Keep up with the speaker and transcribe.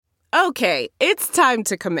Okay, it's time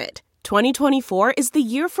to commit. 2024 is the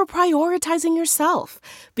year for prioritizing yourself.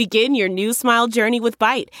 Begin your new smile journey with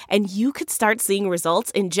Byte, and you could start seeing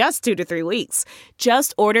results in just 2 to 3 weeks.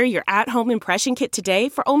 Just order your at-home impression kit today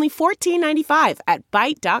for only $14.95 at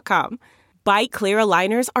Byte.com. Byte Clear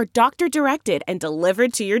aligners are doctor-directed and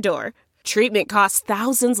delivered to your door. Treatment costs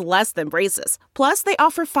thousands less than braces. Plus, they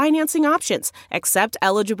offer financing options, accept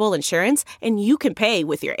eligible insurance, and you can pay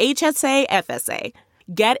with your HSA, FSA.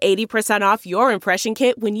 Get 80% off your impression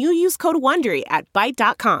kit when you use code WONDERY at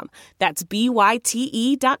Byte.com. That's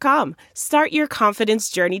BYTE.com. Start your confidence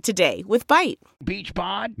journey today with Byte. Beach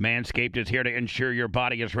Bod? Manscaped is here to ensure your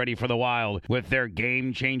body is ready for the wild with their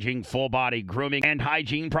game-changing full-body grooming and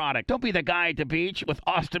hygiene product. Don't be the guy at the beach with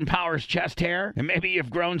Austin Powers chest hair, and maybe you've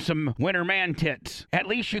grown some winter man tits. At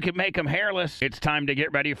least you can make them hairless. It's time to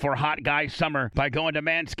get ready for hot guy summer by going to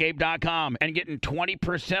Manscaped.com and getting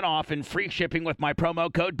 20% off and free shipping with my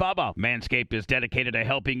promo code BUBBA. Manscaped is dedicated to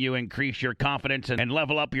helping you increase your confidence and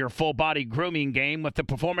level up your full-body grooming game with the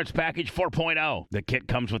Performance Package 4.0. The kit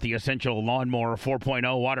comes with the essential Lawnmower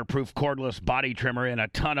 4.0 waterproof cordless body trimmer and a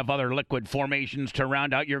ton of other liquid formations to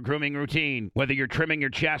round out your grooming routine. Whether you're trimming your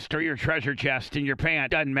chest or your treasure chest in your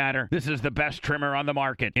pant, doesn't matter. This is the best trimmer on the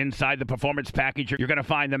market. Inside the Performance Package, you're going to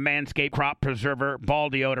find the Manscaped Crop Preserver Ball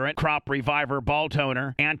Deodorant, Crop Reviver Ball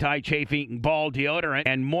Toner, Anti-Chafing Ball Deodorant,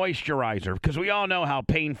 and Moisturizer. Because we all know how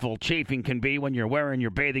painful chafing can be when you're wearing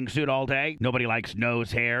your bathing suit all day. Nobody likes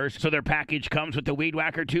nose hairs, so their package comes with the Weed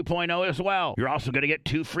Whacker 2.0 as well. You're also going to get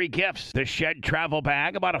 2 free gifts. The Shed Travel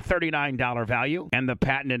Bag, about a $39 value, and the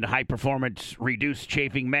patented high-performance reduced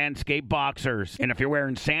chafing Manscaped Boxers. And if you're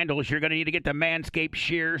wearing sandals, you're going to need to get the Manscaped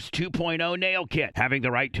Shears 2.0 Nail Kit. Having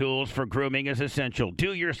the right tools for grooming is essential.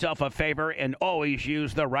 Do yourself a favor and always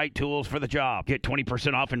use the right tools for the job. Get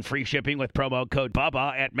 20% off and free shipping with promo code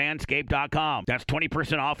BUBBA at Manscaped.com. That's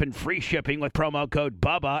 20% off and free shipping with promo code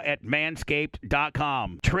BUBBA at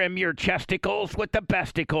Manscaped.com. Trim your chesticles with the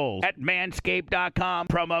besticles at Manscaped.com.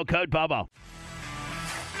 Promo code BUBBA.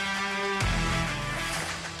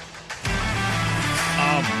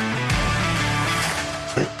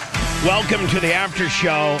 Welcome to the after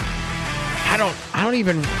show. I don't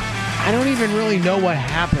even really know what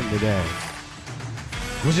happened today.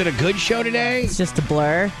 Was it a good show today? It's just a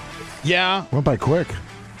blur. Yeah. Went by quick.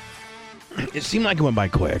 It seemed like it went by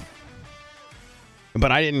quick.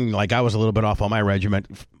 But I didn't, I was a little bit off on my regiment.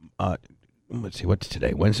 Let's see, what's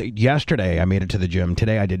today? Wednesday. Yesterday, I made it to the gym.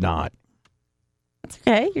 Today, I did not. It's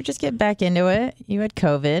okay. You're just getting back into it. You had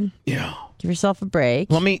COVID. Yeah. Give yourself a break.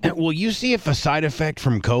 Will you see if a side effect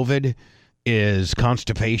from COVID is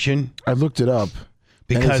constipation? I looked it up.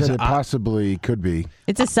 Because and it said it possibly could be.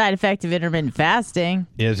 It's a side effect of intermittent fasting.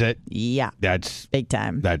 Is it? Yeah. That's big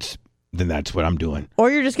time. Then that's what I'm doing.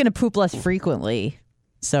 Or you're just going to poop less frequently,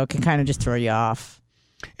 so it can kind of just throw you off.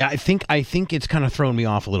 I think it's kind of thrown me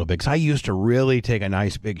off a little bit because I used to really take a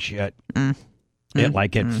nice big shit at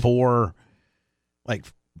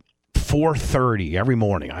 4:30 every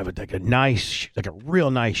morning. I would take a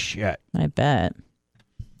real nice shit. I bet.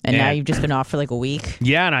 And now you've just been off for like a week.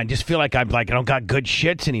 Yeah, and I just feel like I don't got good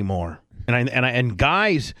shits anymore. And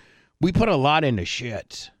guys, we put a lot into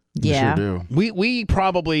shits. Yeah, we sure do. We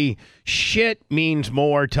probably shit means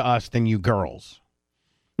more to us than you girls.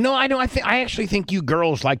 No, I know. I actually think you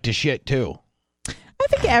girls like to shit too. I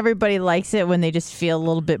think everybody likes it when they just feel a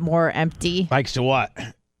little bit more empty. Likes to what?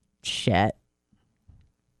 Shit.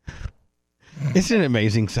 Isn't it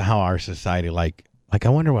amazing how our society I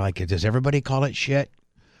wonder does everybody call it shit?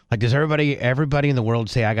 Does everybody in the world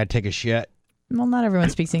say I got to take a shit? Well, not everyone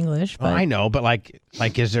speaks English, but I know, but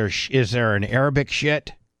is there an Arabic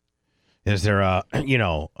shit? Is there a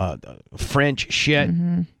French shit?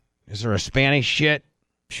 Mm-hmm. Is there a Spanish shit?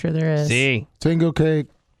 Sure there is. See? Tango que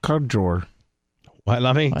cogdor. What,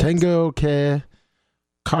 Lummy? Tango que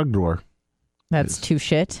cogdor. That's two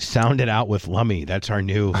shit. Sound it out with Lummy. That's our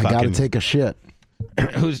new I gotta take a shit.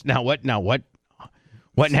 Who's now what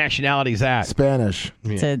nationality is that? Spanish.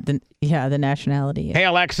 Yeah. The nationality. Hey,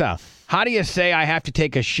 Alexa, how do you say I have to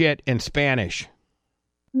take a shit in Spanish?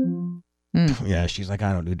 Yeah, she's like,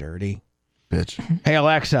 I don't do dirty. Bitch. Hey,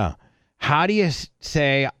 Alexa, how do you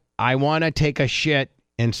say I want to take a shit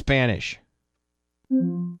in Spanish?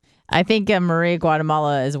 I think Maria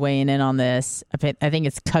Guatemala is weighing in on this. I think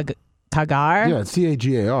it's cagar. Yeah, it's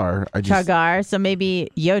CAGAR. Cagar. So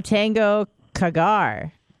maybe yo tango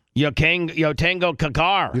cagar. Yo tango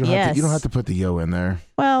cagar. You don't have to put the yo in there.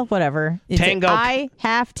 Well, whatever. Tango. I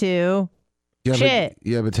have to. Yeah, shit.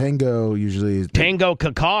 But tango usually is... Tango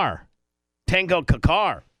cacar. Tango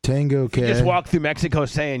cacar. Tango You just walk through Mexico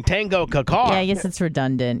saying Tango Cacar. Yeah, I guess it's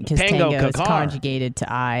redundant because Tango tango is cacar. conjugated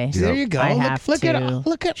to I. There you go. I have Look to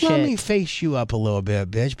at let me face you up a little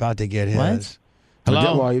bit, bitch. About to get his. What?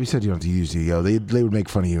 Hello? Well, you said you don't have to use the yo. They would make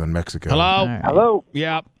fun of you in Mexico. Hello? Right. Hello.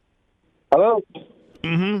 Yeah. Hello.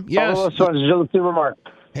 Mm-hmm. Yes. Hello, so it's Joe Supermark.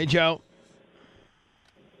 Hey, Joe.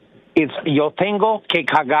 It's yo tengo que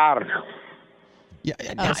cagar. Yeah.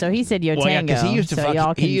 Oh, so he said yo Well, yeah, tango. 'cause he used to so fuck-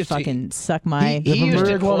 y'all he can used to- fucking suck my. He used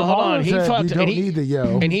to, Hold hold on. He said fucked, you don't need the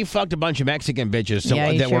yo. and he fucked a bunch of Mexican bitches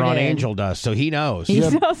Yeah, he that sure were on did. Angel Dust, so he knows. He Yeah,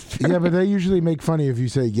 knows- Yeah, but they usually make fun of you if you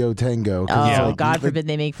say yo tango. 'cause it's Oh, like- God like- forbid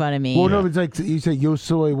they make fun of me. Well, no, it's like you say yo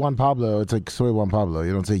soy Juan Pablo. It's like soy Juan Pablo.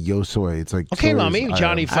 You don't say yo soy. It's like Okay, soy Lummy, is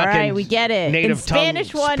Johnny All fucking right, we get it. native In Spanish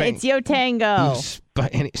tongue one, Span- it's yo tango.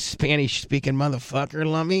 You Spanish-speaking motherfucker,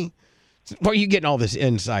 Lummy. Where are you getting all this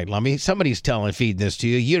insight, Lummy? Somebody's feeding this to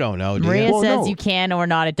you. You don't know, do Maria you? Well, says no. you can or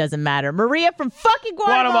not. It doesn't matter. Maria from fucking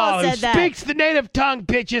Guatemala Guatemala, said who that. speaks the native tongue,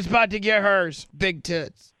 bitch, is about to get hers. Big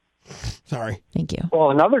tits. Sorry. Thank you.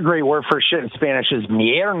 Well, another great word for shit in Spanish is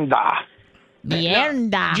mierda.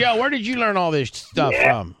 Mierda. Joe, where did you learn all this stuff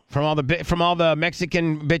from? From all the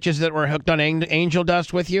Mexican bitches that were hooked on Angel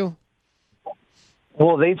Dust with you?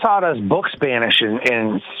 Well, they taught us book Spanish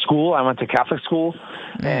in school. I went to Catholic school,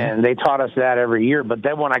 and they taught us that every year. But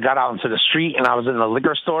then when I got out into the street and I was in the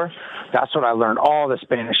liquor store, that's when I learned all the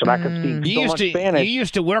Spanish, and I could speak so much Spanish. You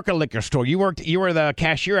used to work a liquor store. You were the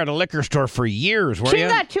cashier at a liquor store for years, weren't you?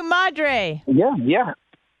 Chinga tu madre. Yeah.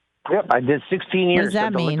 Yep, I did 16 years does that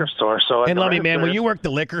at the mean? liquor store. So And let me, man, when you work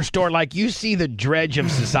the liquor store, like you see the dredge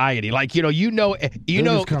of society, like you know,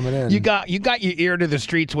 just coming in. you got your ear to the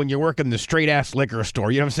streets when you're working the straight ass liquor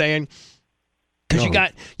store. You know what I'm saying?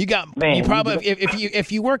 Because Man, you probably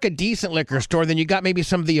if you work a decent liquor store, then you got maybe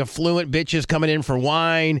some of the affluent bitches coming in for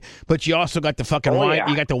wine, but you also got the fucking wine. Yeah.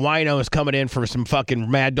 You got the winos coming in for some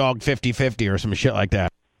fucking Mad Dog 50/50 or some shit like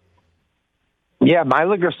that. Yeah, my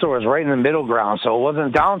liquor store was right in the middle ground, so it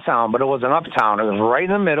wasn't downtown, but it wasn't uptown. It was right in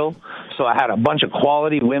the middle, so I had a bunch of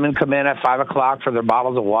quality women come in at 5 o'clock for their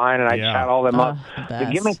bottles of wine, and I chat all them up. The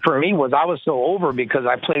best. gimmick for me was I was so over because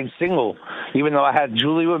I played single. Even though I had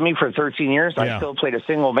Julie with me for 13 years, I still played a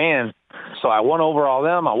single man. So I won over all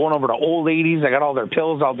them. I won over the old ladies. I got all their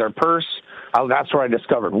pills out their purse. That's where I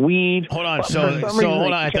discovered weed. Hold on, But so for some reason,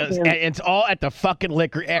 hold they on. kept me in- It's all at the fucking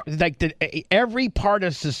liquor. Like every part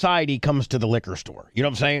of society comes to the liquor store. You know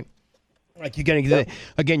what I'm saying? Like you're getting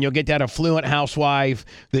again, you'll get that affluent housewife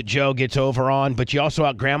that Joe gets over on, but you also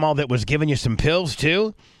got grandma that was giving you some pills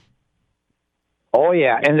too. Oh,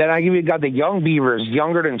 yeah. And then I even got the young beavers,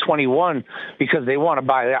 younger than 21, because they want to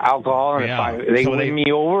buy the alcohol. And if they win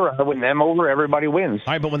me over, I win them over, everybody wins.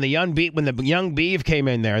 All right, but when the young beef came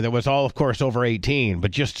in there, that was all, of course, over 18,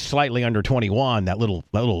 but just slightly under 21, that little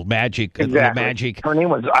magic. Exactly. Magic. Her name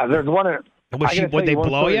was, there's one. Would they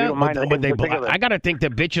blow you? Would they? Particular. I got to think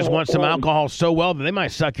that bitches want some alcohol so well that they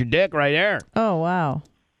might suck your dick right there. Oh, wow.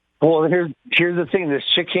 Well, here's the thing. This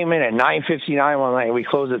chick came in at 9:59 one night. We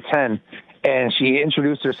closed at 10. And she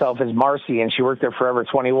introduced herself as Marcy, and she worked there Forever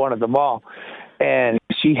 21 at the mall. And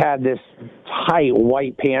she had this tight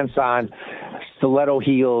white pants on, stiletto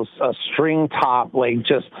heels, a string top, like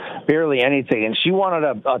just barely anything. And she wanted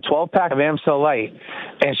a 12-pack of Amstel Light,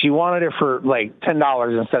 and she wanted it for like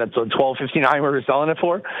 $10 instead of the $12.59 we were selling it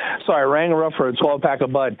for. So I rang her up for a 12-pack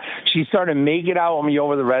of Bud. She started making out with me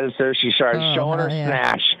over the register. She started showing her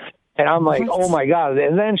snatch. And I'm like, oh, my God.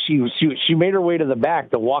 And then she made her way to the back,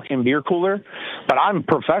 the walk-in beer cooler. But I'm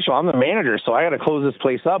professional. I'm the manager, so I got to close this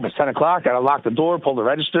place up. It's 10 o'clock. Got to lock the door, pull the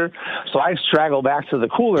register. So I straggle back to the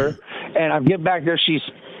cooler, and I get back there. She's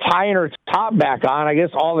tying her top back on. I guess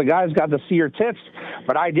all the guys got to see her tits,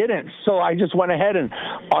 but I didn't. So I just went ahead and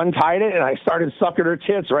untied it, and I started sucking her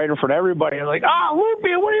tits right in front of everybody. I was like, Lupe,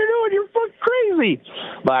 what are you doing? You're fucking crazy.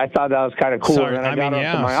 But I thought that was kind of cool. Sorry, and then I got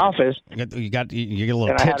up to my office. You get a little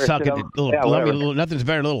And I had tit her sucking. sit Nothing's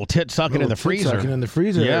better than a little tit sucking in the freezer. Sucking in the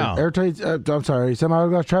freezer. Yeah. Airtight. I'm sorry.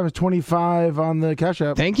 Semi-autograph Travis 25 on the Cash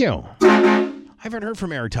App. Thank you. I haven't heard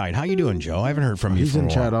from Airtight. How you doing, Joe? I haven't heard from you He's for a in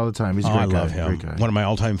while. chat all the time. He's a great guy. I love him. Great guy. One of my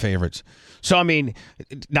all-time favorites. So, I mean,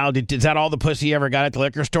 now, is that all the pussy you ever got at the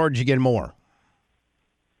liquor store, or did you get more?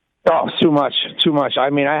 Oh, too much.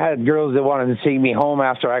 I mean, I had girls that wanted to take me home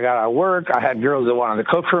after I got out of work. I had girls that wanted to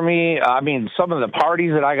cook for me. I mean, some of the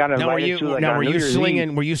parties that I got invited to. Like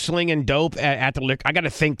Were you slinging dope at the liquor? I got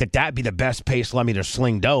to think that'd be the best place, let me to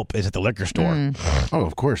sling dope is at the liquor store. Oh,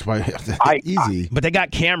 of course. Easy. But they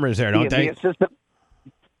got cameras there, don't they?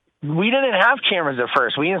 We didn't have cameras at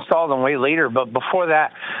first. We installed them way later. But before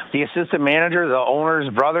that, the assistant manager, the owner's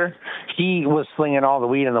brother, he was slinging all the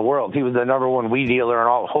weed in the world. He was the number one weed dealer in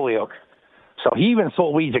all of Holyoke. So he even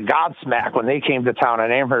sold weed to Godsmack when they came to town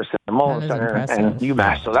at Amherst and Mullen Center and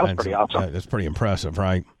UMass. So that was pretty awesome. That's pretty impressive,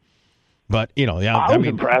 right? But yeah, I was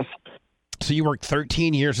impressed. So you worked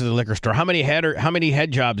 13 years at the liquor store. How many head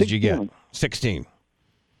jobs 16. Did you get? 16.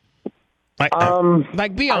 Be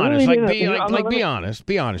honest. Be honest.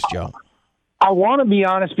 Be honest, Joe. I want to be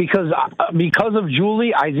honest because of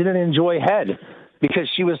Julie, I didn't enjoy head because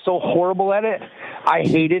she was so horrible at it. I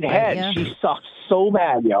hated head. Yeah. She sucked so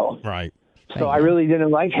bad, yo. Right. So I really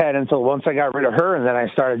didn't like head until once I got rid of her, and then I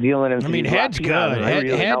started dealing in. Head's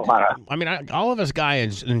good. All of us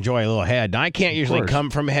guys enjoy a little head. I can't usually come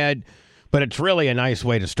from head, but it's really a nice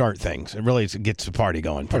way to start things. It really gets the party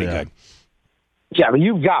going pretty good. Yeah, but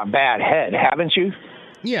you've got bad head, haven't you?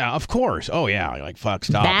 Yeah, of course. Oh, yeah. Like, fuck,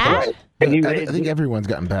 stop. Bad? I think everyone's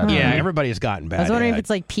gotten bad. Yeah, everybody's gotten bad. I was wondering if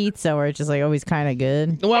it's like pizza, where it's just like always kind of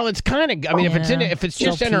good. Well, it's kind of. I mean, if it's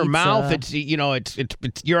just in her mouth, it's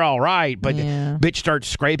it's you're all right. But bitch starts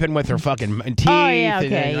scraping with her fucking teeth. Oh yeah,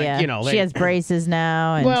 okay, and she has braces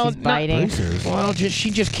now, and she's biting. Well,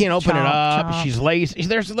 she just can't open it up. She's lazy.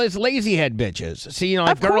 There's lazy head bitches. See,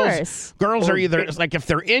 if girls are either like if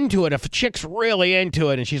they're into it, if a chick's really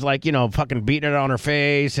into it, and she's like fucking beating it on her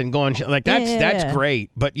face and going like that's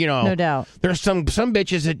great. But no doubt. There's some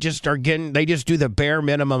bitches that just they just do the bare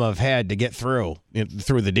minimum of head to get through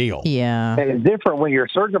the deal. Yeah. And it's different when you're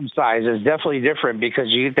circumcised. It's definitely different because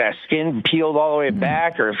you get that skin peeled all the way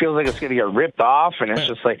back, or it feels like it's going to get ripped off, and it's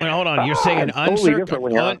just like. Wait, hold on. You're saying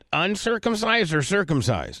uncircumcised or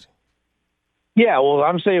circumcised? Yeah, well,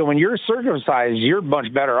 I'm saying when you're circumcised, you're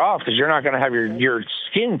much better off because you're not going to have your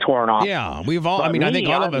skin torn off. Yeah, we've all. I think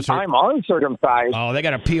all of us are. I'm uncircumcised. Oh, they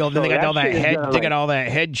got to peel. Then they got all that head. They got all that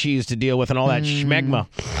head cheese to deal with and all that schmegma.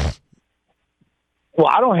 Well,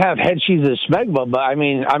 I don't have head cheese and schmegma, but I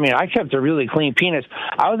mean, I kept a really clean penis.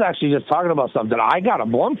 I was actually just talking about something. I got a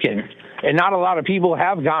Blumpkin, and not a lot of people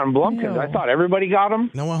have gotten Blumpkins. I thought everybody got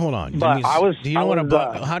them. No, well, hold on. But do you know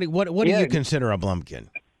what what do you consider a Blumpkin?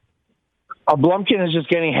 A Blumpkin is just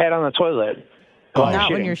getting head on the toilet.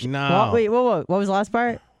 Not when you're wait, what was the last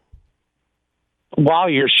part? While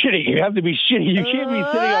you're shitting, you have to be shitting. You can't be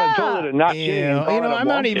sitting on a toilet and not shitting.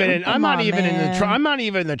 I'm not even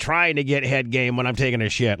in the trying to get head game when I'm taking a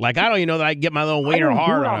shit. Like I don't even know that I can get my little wiener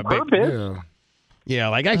hard on a big. Yeah,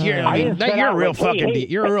 like you're a real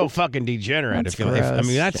fucking degenerate.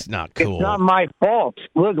 That's not cool. It's not my fault.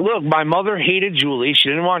 Look, my mother hated Julie. She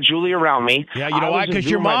didn't want Julie around me. Yeah, you know why? Because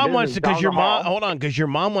your mom wants to. Because your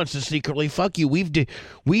mom wants to secretly fuck you.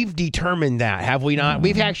 We've determined that, have we not?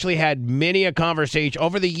 We've actually had many a conversation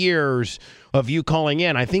over the years of you calling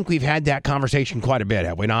in. I think we've had that conversation quite a bit,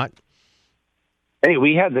 have we not? Hey,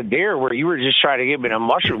 we had the dare where you were just trying to give me a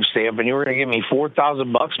mushroom stamp, and you were going to give me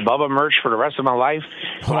 $4,000 Bubba merch for the rest of my life.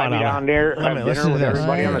 Fly me down there, have dinner with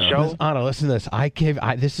everybody on the show. Anna, listen to this.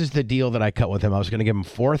 This is the deal that I cut with him. I was going to give him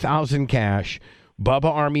 $4,000 cash, Bubba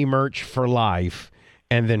Army merch for life,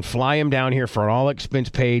 and then fly him down here for an all expense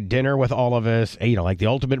paid dinner with all of us. Like the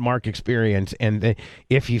ultimate Mark experience. And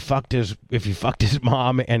if he fucked his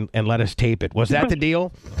mom and let us tape it, was that the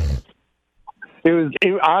deal?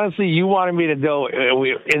 Honestly, you wanted me to go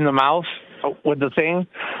in the mouth with the thing,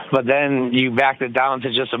 but then you backed it down to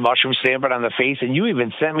just a mushroom stamp it on the face, and you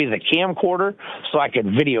even sent me the camcorder so I could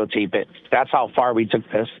videotape it. That's how far we took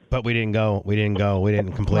this. But we didn't go. We didn't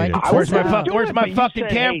complete it. Where's my fucking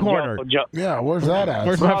camcorder? Hey, Joe. Yeah, where's that at?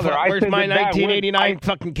 Where's my 1989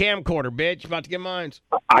 fucking camcorder, bitch? About to get mine.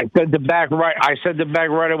 I said the back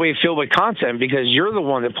right away filled with content because you're the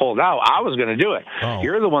one that pulled out. I was going to do it. Oh.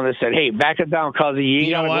 You're the one that said, "Hey, back it down, cuz you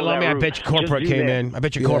know what? I bet you corporate came in. I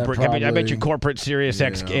bet you corporate Sirius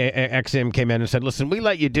XM came in and said, "Listen, we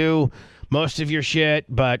let you do most of your shit,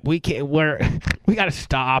 but we can't. We got to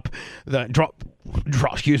stop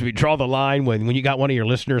draw the line when you got one of your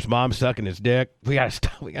listeners' mom sucking his dick. We got to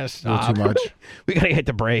stop. We got to stop. Too much. We got to hit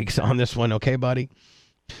the brakes on this one, okay, buddy?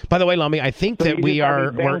 By the way, Lummy, I think that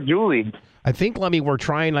we're Julie. I think, Lummy, we're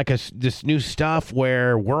trying like this new stuff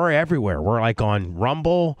where we're everywhere. We're like on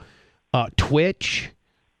Rumble, Twitch,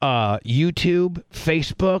 YouTube,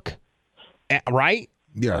 Facebook, right?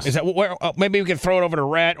 Yes. Is that where? Maybe we can throw it over to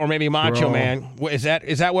Rhett or maybe Macho Man. Is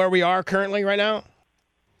that where we are currently right now?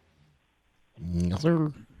 Yes,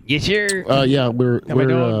 sir. Yes, sir. Yeah, we're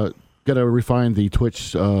got to refine the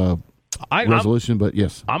Twitch resolution, but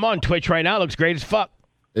yes, I'm on Twitch right now. It looks great as fuck.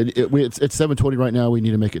 It's 720 right now. We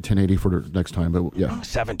need to make it 1080 for the next time, but yeah,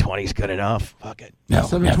 720 is good enough. Fuck it. No,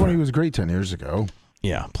 720 was great 10 years ago.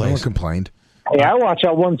 Yeah, please. No one complained. Hey, I watch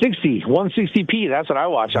on 160p. That's what I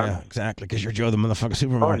watch on. Yeah, exactly. Because you're Joe the motherfucking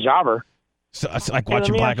Superman. Or Jobber. So it's like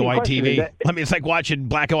watching black and white TV. It's like watching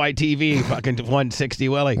black and white TV. Fucking 160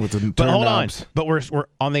 Willie. But hold on. But we're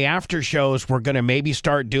on the after shows. We're gonna maybe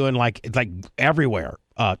start doing like everywhere.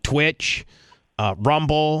 Twitch,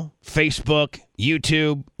 Rumble, Facebook,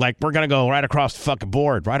 YouTube. Like we're gonna go right across the fucking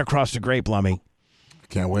board, right across the grape, Lummy.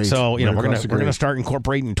 Can't wait. So we're gonna start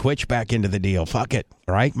incorporating Twitch back into the deal. Fuck it,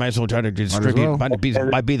 right? Might as well try to distribute. Might be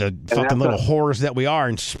the fucking little whores that we are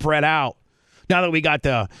and spread out. Now that we got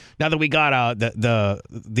the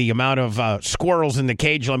amount of squirrels in the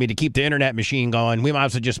cage, Lummy, to keep the internet machine going, we might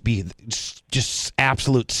as well just be just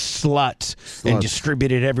absolute sluts and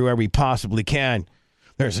distribute it everywhere we possibly can.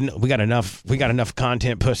 We got enough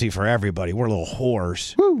content pussy for everybody. We're little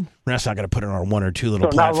whores. Woo. We're not going to put it on our one or two little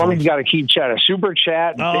platforms. Now Lummy's got to keep chatting. Super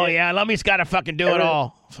chat. Oh yeah, Lummy's got to fucking do it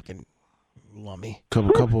all. Fucking Lummy.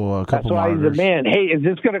 Couple That's why he's the man. Hey, is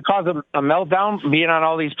this going to cause a meltdown being on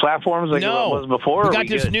all these platforms like it was before? We got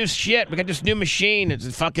this new shit. We got this new machine.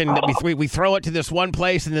 It's fucking. We throw it to this one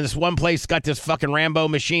place, and then this one place got this fucking Rambo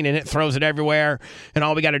machine, and it throws it everywhere. And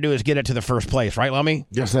all we got to do is get it to the first place, right, Lummy?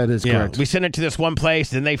 Yes, that is correct. We send it to this one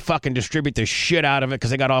place, and they fucking distribute the shit out of it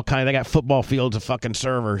because they got they got football fields of fucking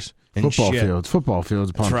servers. And football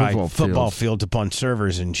fields upon football fields upon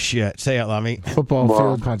servers and shit. Say it, Lummy. Football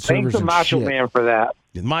fields upon servers and shit. Thanks to Macho Man for that.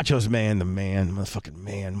 Macho's man, the man, motherfucking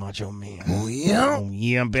man, Macho Man. Oh yeah, oh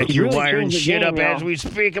yeah. I bet you're wiring shit up as we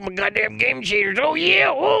speak. I'm a goddamn game changer. Oh yeah,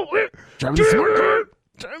 driving the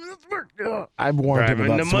smart car. I've warned him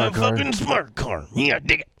about the motherfucking smart car. Yeah,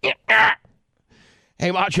 dig it. Yeah.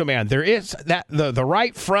 Hey, Macho Man, there is that the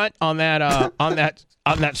right front on that on that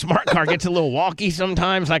smart car gets a little wonky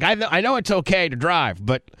sometimes. Like I know it's okay to drive,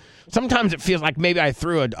 but sometimes it feels like maybe I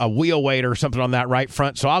threw a wheel weight or something on that right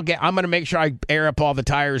front. So I'm going to make sure I air up all the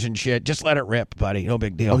tires and shit. Just let it rip, buddy. No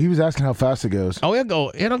big deal. Oh, he was asking how fast it goes. Oh,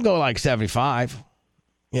 it'll go like 75.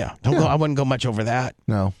 Yeah, go. I wouldn't go much over that.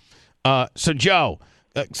 No. So Joe,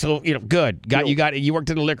 good. You worked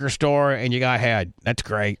at a liquor store and you got head. That's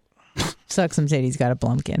great. Sucks some said he's got a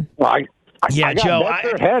blumpkin. Well, I got Joe.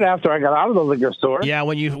 head after I got out of the liquor store. Yeah,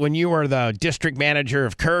 when you were the district manager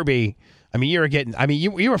of Kirby,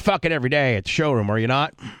 you were fucking every day at the showroom, were you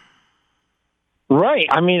not? Right.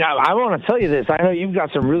 I want to tell you this. I know you've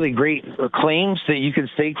got some really great claims that you can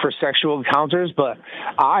stake for sexual encounters, but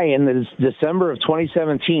I, in the December of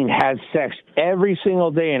 2017, had sex every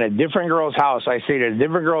single day in a different girl's house. I stayed at a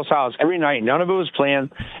different girl's house every night. None of it was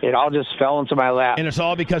planned. It all just fell into my lap. And it's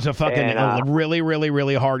all because of fucking really, really,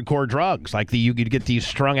 really hardcore drugs. Like you could get these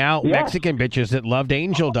strung out Mexican bitches that loved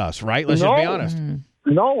angel dust, right? Let's just be honest.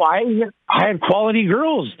 No, I had quality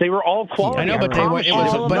girls. They were all quality. I know, but it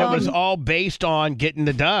was all based on getting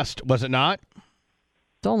the dust, was it not?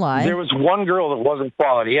 Don't lie. There was one girl that wasn't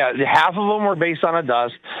quality. Yeah, half of them were based on a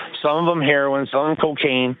dust, some of them heroin, some of them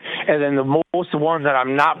cocaine, and then the most ones that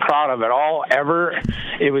I'm not proud of at all ever,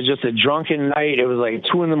 it was just a drunken night. It was like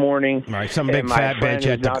 2 a.m. Right, some big fat bitch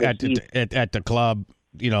at the club.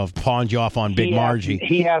 Pawned you off on Big Margie.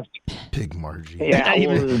 He asked Big Margie. Yeah, it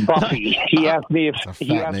was Buffy. He asked me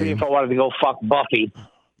if I wanted to go fuck Buffy.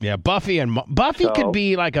 Yeah, Buffy could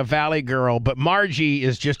be like a valley girl, but Margie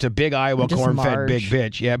is just a big Iowa corn-fed big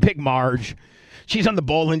bitch. Yeah, Big Marge. She's on the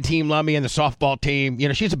bowling team, Lummy, and the softball team.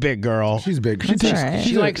 She's a big girl. She's big.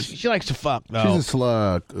 She likes to fuck. Though. She's a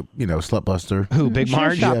slut buster. Who? Big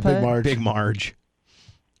Marge. Yeah, Big Marge. Big Marge.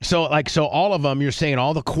 So all of them, you're saying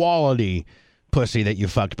all the quality pussy that you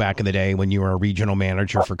fucked back in the day when you were a regional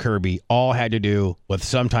manager for Kirby all had to do with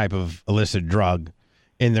some type of illicit drug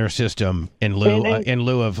in their system in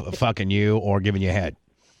lieu of fucking you or giving you head.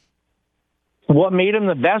 What made them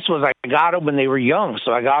the best was I got them when they were young.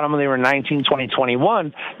 So I got them when they were 19, 20,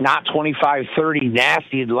 21, not 25, 30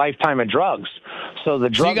 nasty lifetime of drugs. So the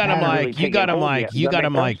drug. So you got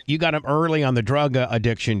them early on the drug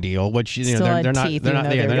addiction deal, which they're not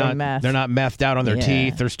methed out on their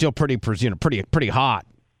teeth. They're still pretty hot.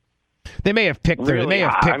 They may have picked they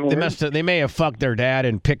may have fucked their dad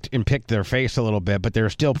and picked their face a little bit, but they're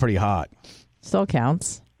still pretty hot. Still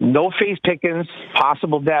counts. No face pickings,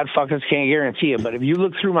 possible dad fuckers, can't guarantee it. But if you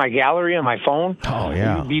look through my gallery on my phone,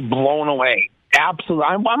 you'd be blown away. Absolutely,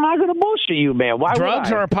 I'm not going to bullshit you, man. Why drugs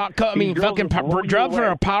would are drugs are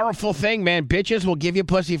a powerful thing, man. Bitches will give you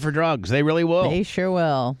pussy for drugs. They really will. They sure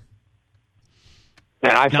will.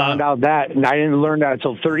 And I found out that, and I didn't learn that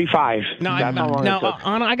until 35.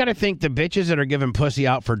 Anna, I got to think the bitches that are giving pussy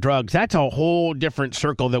out for drugs, that's a whole different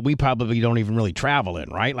circle that we probably don't even really travel in,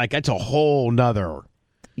 right? Like, that's a whole nother.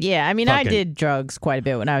 Yeah, I mean, I did drugs quite a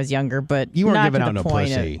bit when I was younger, but you weren't not giving to out the no point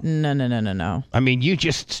pussy. Of, no. I mean, you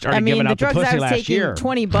just started giving out the pussy drugs I was last taking, year.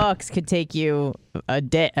 $20 could take you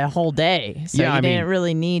a whole day. So Yeah, you didn't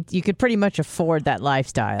really need. You could pretty much afford that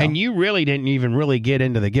lifestyle. And you really didn't even really get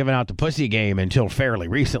into the giving out the pussy game until fairly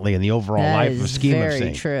recently in the overall scheme of things.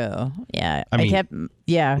 Very true. Yeah, I mean,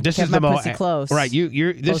 this is my the pussy close. Right,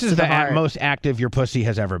 this is the most active your pussy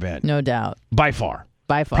has ever been. No doubt. By far.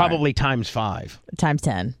 Probably times 5. Times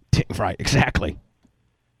 10. Right, exactly.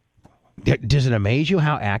 Does it amaze you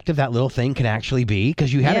how active that little thing can actually be?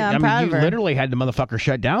 Because you had you literally had the motherfucker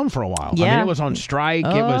shut down for a while. Yeah. I mean, it was on strike.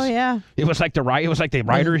 It was like the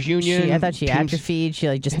writers union. I thought she atrophied.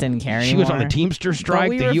 She just didn't care anymore. She was on the Teamster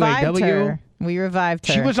strike, the UAW. We revived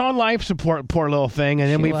her. She was on life support, poor little thing,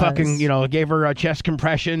 and then we fucking, gave her chest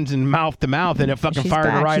compressions and mouth to mouth, and it fucking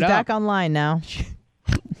fired her right up. She's back online now.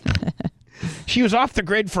 She was off the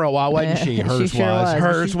grid for a while, wasn't she? Hers was.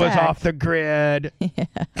 Hers was off the grid. Yeah.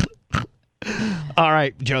 All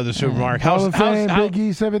right, Joe the Supermarket. Hall of Fame, Big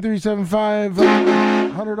E 7375,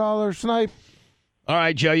 $100 snipe. All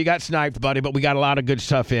right, Joe, you got sniped, buddy, but we got a lot of good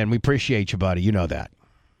stuff in. We appreciate you, buddy. You know that.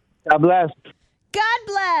 God bless. God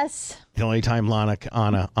bless. The only time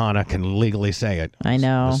Anna can legally say it. I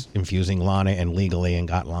know. Was infusing Lana and legally and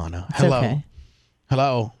got Lana. It's Hello. Okay.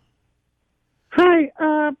 Hello. Hi,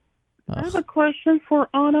 I have a question for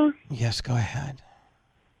Anna. Yes, go ahead.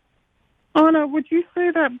 Anna, would you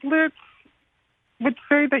say that Blitz would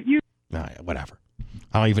say that you... Whatever.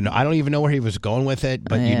 I don't even know where he was going with it,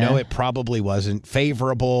 but it probably wasn't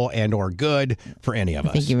favorable and or good for any of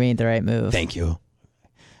us. I think you made the right move. Thank you.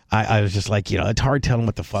 I was just like, it's hard telling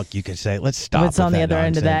what the fuck you could say. Let's stop. What's on the other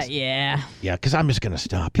nonsense. end of that? Yeah. Yeah, because I'm just going to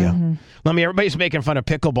stop you. I mean, everybody's making fun of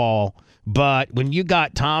pickleball, but when you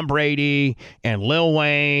got Tom Brady and Lil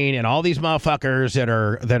Wayne and all these motherfuckers that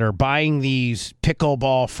are buying these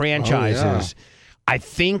pickleball franchises, I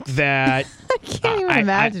think that I can't even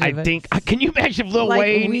imagine. I think. Can you imagine if Lil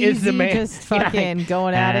Wayne is the man? Just fucking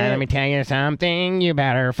going at it. Let me tell you something. You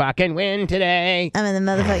better fucking win today. I'm in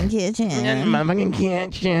the motherfucking kitchen. In the motherfucking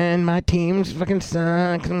kitchen. My team's fucking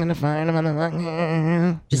sucks. I'm gonna find a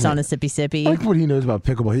motherfucking. Just on a sippy. I like what he knows about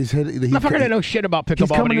pickleball. Motherfucker doesn't know shit about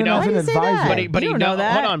pickleball, but he knows. But he knows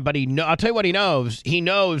that. Hold on, but I'll tell you what he knows. He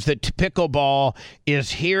knows that pickleball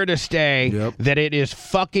is here to stay. Yep. That it is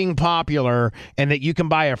fucking popular, and that you can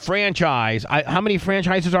buy a franchise. How many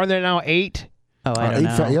franchises are there now? 8? Oh, I don't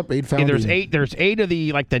know. 8 founding. There's 8 of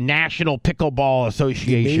the National Pickleball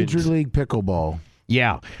Association. Major League Pickleball.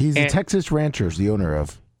 Yeah. He's the Texas Ranchers, the owner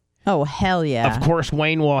of. Oh, hell yeah. Of course,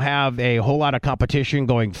 Wayne will have a whole lot of competition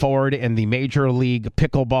going forward in the Major League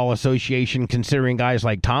Pickleball Association, considering guys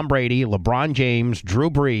like Tom Brady, LeBron James,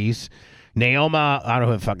 Drew Brees, Naomi, I don't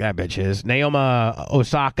know who the fuck that bitch is, Naomi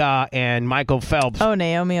Osaka, and Michael Phelps. Oh,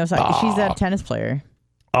 Naomi Osaka. She's a tennis player.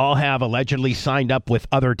 All have allegedly signed up with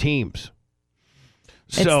other teams.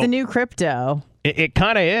 It's the new crypto. It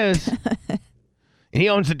kind of is. And he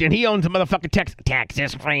owns the motherfucking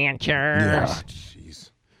Texas Ranchers. Yeah,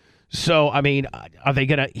 jeez. So, I mean, are they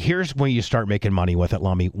going to... Here's where you start making money with it,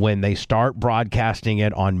 Lummy, when they start broadcasting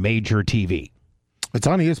it on major TV. It's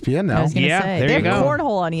on ESPN now. I was gonna say. There they you have go.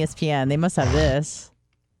 cornhole on ESPN. They must have this.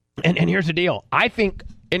 And here's the deal.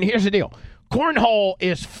 Here's the deal. Cornhole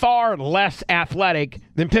is far less athletic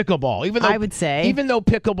than pickleball. Even though, I would say. Even though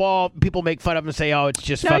pickleball, people make fun of and say, oh, it's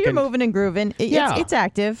just fucking... you're moving and grooving. It's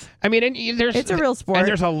active. I mean, it's a real sport. And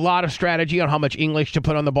there's a lot of strategy on how much English to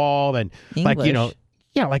put on the ball. And English.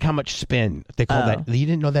 like how much spin. They call that. You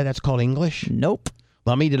didn't know that's called English? Nope.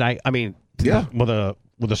 Lummy,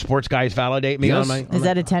 will the sports guys validate me on my... Is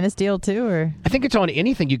that a tennis deal too, or? I think it's on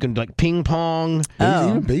anything. You can, like, ping pong.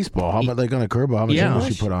 Even baseball. How about like on a curveball? How much English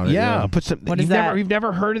you put on it? Yeah. Put some... What is that? You've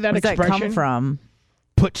never heard of that expression? Where does that come from?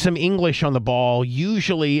 Put some English on the ball,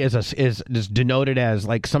 usually is denoted as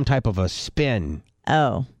like some type of a spin.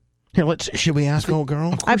 Oh. Here, should we ask old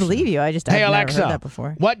girl? I believe you. I've Alexa, never heard that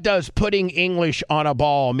before. What does putting English on a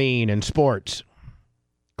ball mean in sports?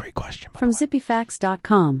 Great question. From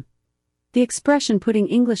zippyfacts.com. The expression putting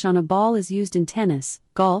English on a ball is used in tennis,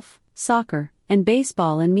 golf, soccer, and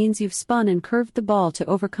baseball and means you've spun and curved the ball to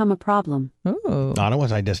overcome a problem. Ooh. Anna,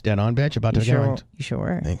 was I just dead on, bitch? About to get on? You sure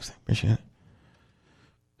were. Thanks. Appreciate it.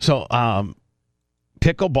 So,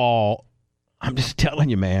 pickleball, I'm just telling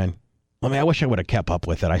you, man. I wish I would have kept up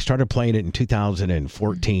with it. I started playing it in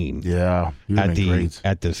 2014. Yeah.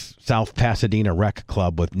 At the South Pasadena Rec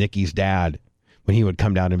Club with Nikki's dad when he would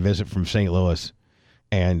come down and visit from St. Louis.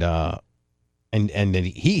 And then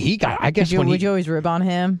he got, I guess, would you always rib on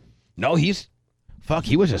him? No, he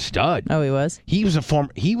was a stud. Oh, he was? He was a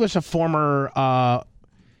former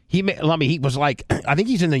He was like, I think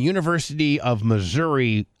he's in the University of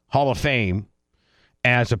Missouri Hall of Fame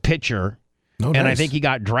as a pitcher. Oh, and nice. I think he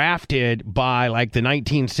got drafted by like the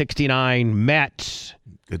 1969 Mets.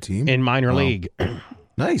 Good team. In minor league.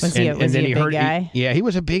 Nice. Was he a big guy? He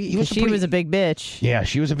was a big. She was a big bitch. Yeah,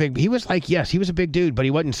 she was a big. He was like, he was a big dude, but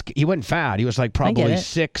he wasn't fat. He was like probably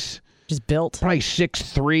 6. Just built. Probably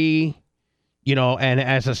 6'3", and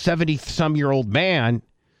as a 70-some-year-old man,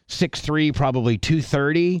 6'3", probably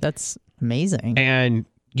 230. That's amazing. And,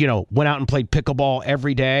 went out and played pickleball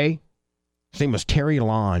every day. His name was Terry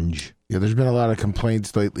Lange. Yeah, there's been a lot of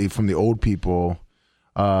complaints lately from the old people.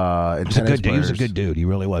 He was a good dude. He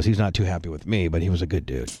really was. He's not too happy with me, but he was a good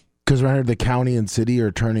dude. Because I heard the county and city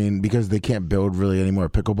are turning, because they can't build really any more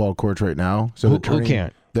pickleball courts right now. So who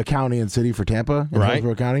can't? The county and city for Tampa, in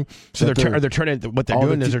Hillsborough County. So they're turning what they're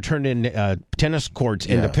doing is they're turning tennis courts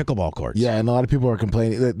into pickleball courts. Yeah, and a lot of people are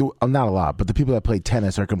complaining. Not a lot, but the people that play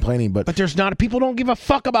tennis are complaining. But there's not people don't give a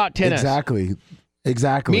fuck about tennis.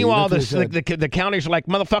 Exactly. Meanwhile, the counties are like,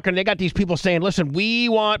 motherfucker, they got these people saying, listen, we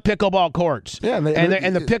want pickleball courts. Yeah,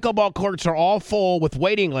 and the pickleball courts are all full with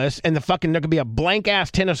waiting lists, and there could be a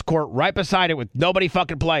blank-ass tennis court right beside it with nobody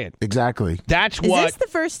fucking playing. Exactly. Is this the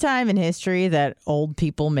first time in history that old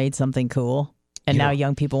people made something cool, and now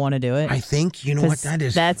young people want to do it? I think, what that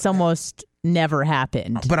is? That's almost never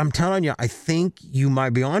happened. But I'm telling you, I think you might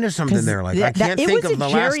be onto something there. Like, I can't think of the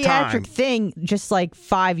last time. It was a geriatric thing just like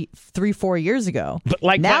 4 years ago. But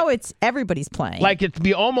like now it's everybody's playing. Like it'd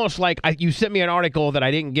be almost like you sent me an article that I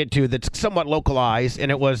didn't get to that's somewhat localized, and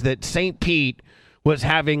it was that St. Pete was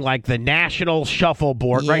having like the national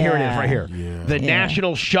shuffleboard. Right here it is, right here. Yeah. The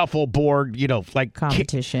national shuffleboard, like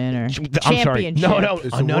competition or I'm sorry. No,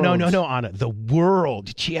 Anna. The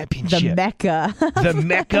world championship. The Mecca. The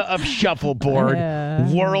Mecca of shuffleboard.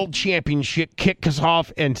 World championship kicks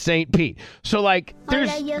off in St. Pete. So like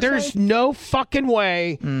there's no fucking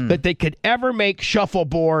way that they could ever make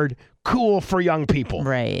shuffleboard cool for young people.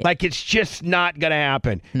 Right. Like it's just not gonna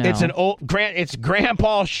happen. No. It's it's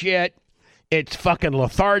grandpa shit. It's fucking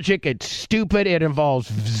lethargic. It's stupid. It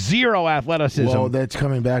involves zero athleticism. Well, that's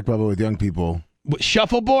coming back, Bubba, with young people.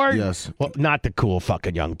 Shuffleboard? Yes. Well, not the cool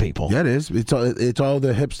fucking young people. Yeah, it is. It's all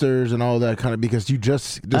the hipsters and all that kind of, because you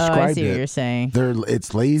just described I see what you're saying.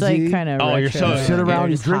 It's lazy. It's like kind of retro. You sit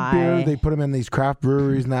around, you drink high. beer. They put them in these craft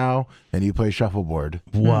breweries now, and you play shuffleboard.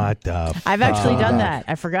 What the fuck? I've actually done that.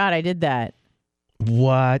 I forgot I did that.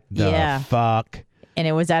 What the fuck? And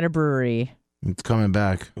it was at a brewery. It's coming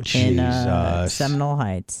back. In Seminole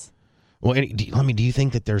Heights. Well, do you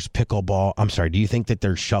think that there's pickleball? I'm sorry. Do you think that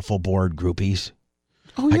there's shuffleboard groupies?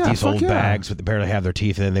 Oh, like yeah. These old bags that barely have their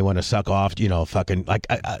teeth in. They want to suck off, fucking. Like,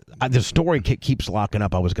 the story keeps locking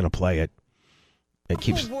up. I was going to play it. It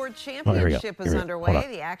keeps. World Championship is underway.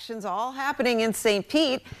 The action's all happening in St.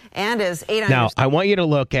 Pete, and as 8 Now, I want you to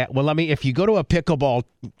look at. Well, if you go to a pickleball,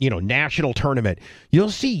 national tournament, you'll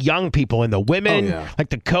see young people in the women, like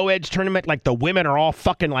the co-eds tournament. Like the women are all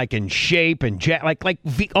fucking like in shape and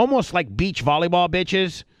almost like beach volleyball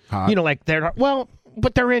bitches. Hot. Like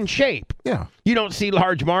but they're in shape. Yeah. You don't see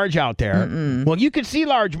Large Marge out there. Well, you could see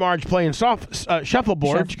Large Marge playing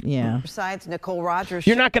shuffleboard. Besides Nicole Rogers,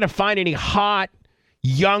 you're not going to find any hot,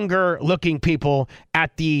 younger looking people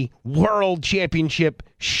at the World Championship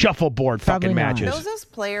shuffleboard fucking matches. Those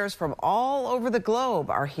players from all over the globe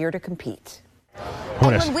are here to compete.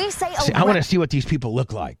 I want to see what these people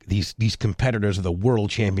look like. These competitors of the World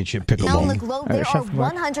Championship pickleball. On the globe, there are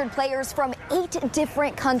 100 players from 8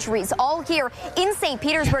 different countries, all here in St.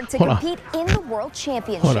 Petersburg to compete in the World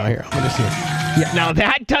Championship. Hold on here. I'm going to see it. Yeah, now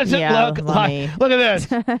that doesn't look like. Look at this.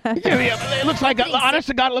 It looks like, honest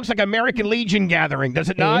to God, it looks like American Legion gathering, does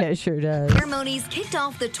it not? Yeah, it sure does. Ceremonies kicked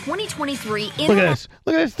off the 2023 Look at this.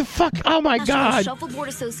 Look at this. The fuck. Oh my God. Shuffleboard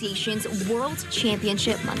Association's World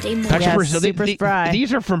Championship Monday morning. That's Brazil.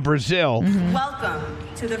 These are from Brazil. Mm-hmm. Welcome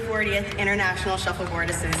to the 40th International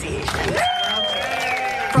Shuffleboard Association.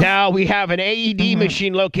 Now we have an AED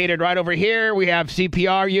machine located right over here. We have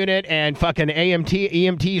CPR unit and fucking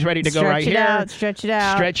EMTs ready to go right here. Stretch it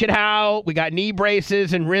out. Stretch it out. We got knee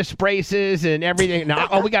braces and wrist braces and everything.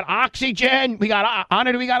 Now, we got oxygen. We got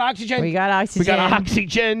Anna. Do we got oxygen? We got oxygen. We got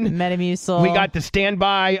oxygen. Metamucil. We got the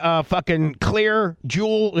standby fucking clear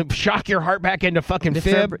jewel. Shock your heart back into fucking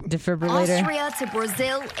fib. Defibrillator. Austria to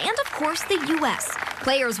Brazil and of course the U.S.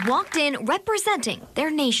 Players walked in representing their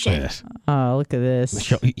nation. Yes. Oh, look at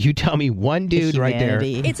this. You tell me one dude right there.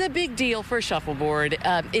 It's a big deal for shuffleboard.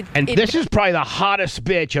 This is probably the hottest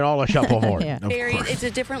bitch in all of shuffleboard. It's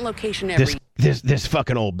a different location every this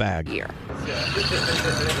fucking old bag. Here.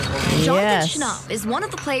 Jonathan Schnapp is one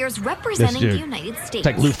of the players representing the United States. It's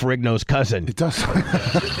like Lou Ferrigno's cousin. It does.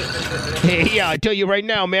 Hey, yeah, I tell you right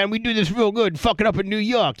now, man, we do this real good, fucking up in New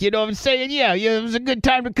York. You know what I'm saying? Yeah, it was a good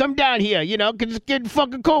time to come down here, because it's getting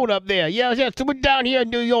fucking cold up there. Yeah, so we're down here in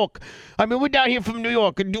New York. I mean, we're down here from New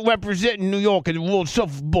York and representing New York in the World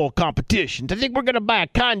Shuffleboard competitions. I think we're going to buy a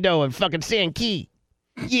condo in fucking San Key.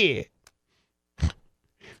 Yeah.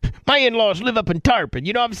 My in-laws live up in Tarpon.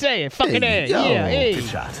 You know what I'm saying? Fucking hey, yeah, hey. Good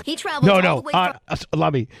shot. He traveled all the way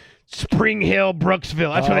allow me. Spring Hill,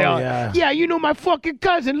 Brooksville. That's what they are. Yeah, my fucking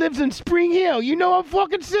cousin lives in Spring Hill. You know what I'm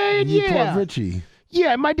fucking saying? Newport Richie.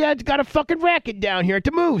 Yeah, my dad's got a fucking racket down here at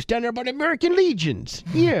the Moose, down there by the American Legions.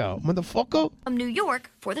 Yeah, motherfucker. From New York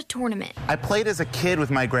for the tournament. I played as a kid with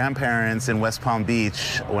my grandparents in West Palm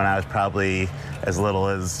Beach when I was probably as little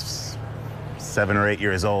as 7 or 8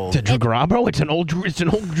 years old. It's a Drew Garabo? It's an old Drew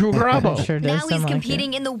Garabo. Sure now he's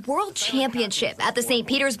competing in the World Championship at the St.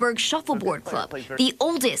 Petersburg Shuffleboard Club, the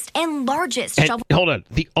oldest and largest hold on.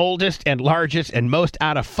 The oldest and largest and most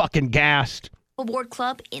out of fucking gassed shuffleboard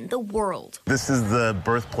club in the world. This is the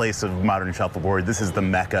birthplace of modern shuffleboard. This is the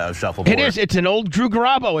mecca of shuffleboard. It is. It's an old Drew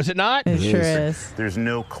Garabo, is it not? It sure is. There's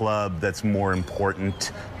no club that's more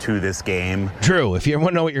important to this game. Drew, if you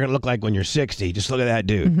want to know what you're going to look like when you're 60, just look at that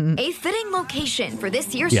dude. Mm-hmm. A fitting location for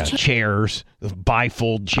this year's chairs,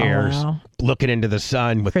 bifold chairs, looking into the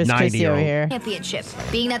sun with 90-year-old. Championship,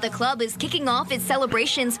 being that the club is kicking off its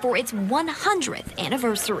celebrations for its 100th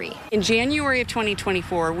anniversary. In January of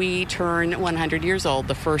 2024, we turn 100 years old,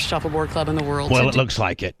 the first shuffleboard club in the world. Well, it looks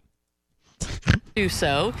like it. Do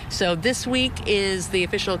so. So this week is the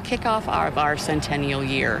official kickoff of our centennial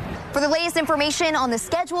year. For the latest information on the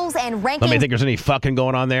schedules and rankings. Let me think there's any fucking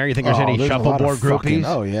going on there. You think there's any shuffleboard groupies?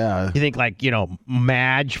 Oh, yeah. You think like,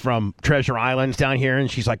 Madge from Treasure Island's down here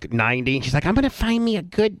and she's like 90. And she's like, I'm going to find me a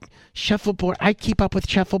good shuffleboard. I keep up with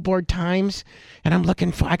shuffleboard times and I'm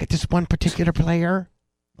looking for, I got this one particular player.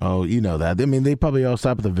 Oh, you know that. I mean, they probably all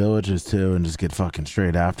stop at the Villages, too, and just get fucking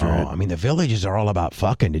straight after it. I mean, the Villages are all about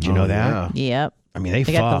fucking. Did you know that? Yeah. Yep. I mean, they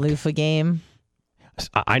got the loofah game.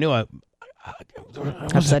 I know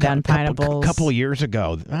Upside down pineapples. A couple of years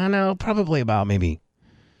ago. I know, probably about maybe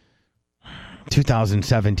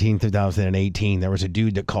 2017, 2018. There was a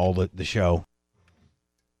dude that called the show.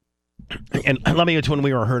 And let me, it's when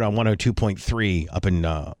we were heard on 102.3 up in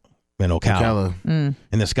Ocala. And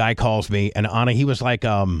this guy calls me, and Anna, he was like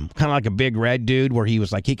kind of like a big red dude where he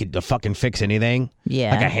was like he could fucking fix anything.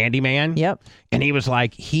 Yeah. Like a handyman. Yep. And he was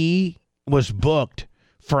like, he was booked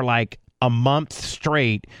for like a month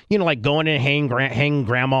straight, like going in and hang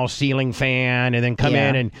grandma's ceiling fan and then come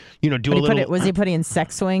in and, do a little. Was he putting in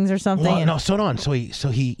sex swings or something? Well, no, so on. So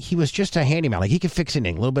he was just a handyman. Like he could fix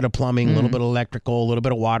anything, a little bit of plumbing, a little bit of electrical, a little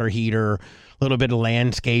bit of water heater, a little bit of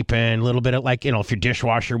landscaping, a little bit of like, if your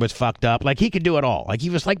dishwasher was fucked up, like he could do it all. Like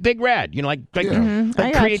he was like Big Red, like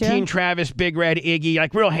Creatine Travis, Big Red, Iggy,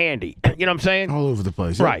 like real handy. You know what I'm saying? All over the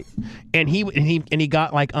place. Right. And he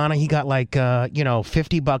got like, Anna, he got like,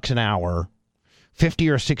 $50 an hour. 50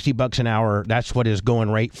 or $60 an hour, that's what his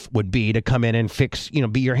going rate would be to come in and fix,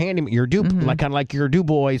 be your handyman, your like kind of like your do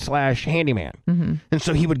boy / handyman. And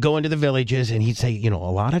so he would go into the villages and he'd say, a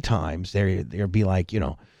lot of times there'd be like,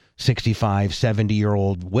 65,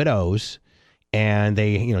 70-year-old widows and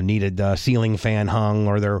they, needed the ceiling fan hung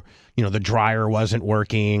or their, the dryer wasn't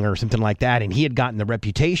working or something like that. And he had gotten the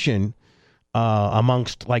reputation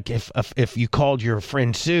amongst like if you called your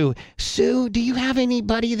friend Sue, do you have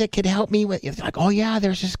anybody that could help me with? It's like, oh yeah,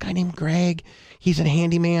 there's this guy named Greg. He's a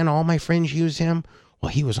handyman. All my friends use him.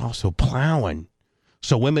 Well, he was also plowing,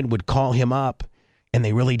 so women would call him up, and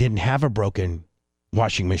they really didn't have a broken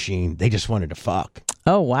washing machine. They just wanted to fuck.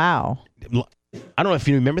 Oh wow! I don't know if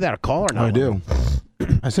you remember that call or not. I do.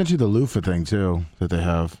 I sent you the loofah thing too that they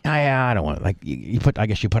have. I don't want you put. I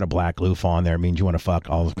guess you put a black loofah on there. It means you want to fuck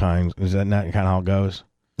all the kinds. Is that not kind of how it goes?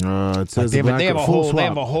 It says they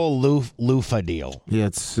have a whole loofah deal. Yeah,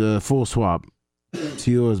 it's full swap.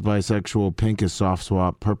 Teal is bisexual. Pink is soft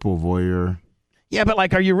swap. Purple voyeur. Yeah, but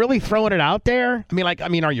like, are you really throwing it out there? I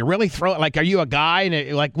mean, are you really throwing? Like, are you a guy?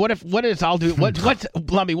 And like, what is I'll do?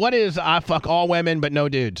 What is I fuck all women but no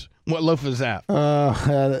dudes? What loofah is that?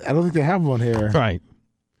 I don't think they have one here. Right.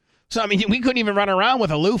 So, I mean, we couldn't even run around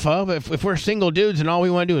with a loofah if we're single dudes and all we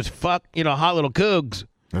want to do is fuck, hot little cougs.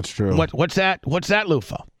 That's true. What's that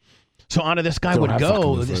loofah? So, onto this guy would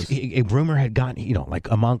go. A rumor had gotten, like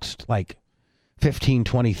amongst like 15,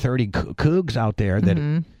 20, 30 cougs out there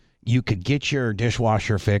that you could get your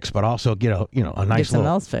dishwasher fixed, but also get a nice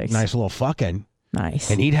little fucking. Nice.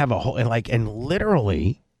 And he'd have and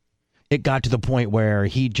literally, it got to the point where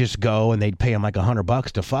he'd just go and they'd pay him like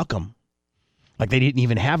 $100 to fuck him. Like they didn't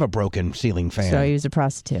even have a broken ceiling fan. So he was a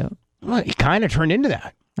prostitute. Well, he kind of turned into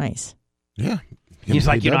that. Nice. Yeah. He's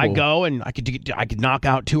like, I'd go and I could knock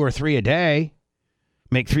out 2 or 3 a day,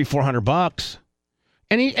 make $300-400,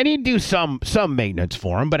 and he'd do some maintenance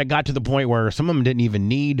for him. But it got to the point where some of them didn't even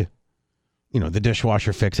need, the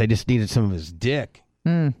dishwasher fix. They just needed some of his dick.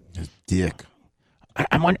 His dick.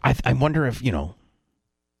 I wonder if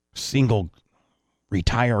single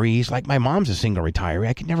retirees, like my mom's a single retiree.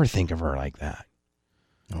 I could never think of her like that.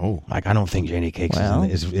 Oh, like I don't think Janie Cakes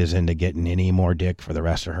is into getting any more dick for the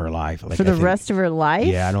rest of her life. Like, for the rest of her life?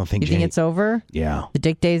 Yeah, I don't think. You think it's over? Yeah, the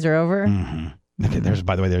dick days are over. Mm-hmm.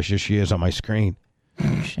 By the way, there she is on my screen.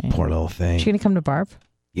 Shame. Poor little thing. She gonna come to Barb?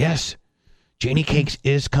 Yes, Janie Cakes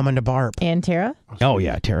is coming to Barb. And Tara? Oh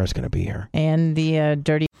yeah, Tara's gonna be here. And the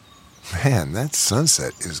dirty. Man, that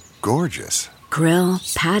sunset is gorgeous. Grill,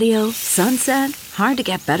 patio, sunset. Hard to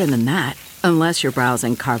get better than that. Unless you're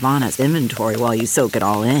browsing Carvana's inventory while you soak it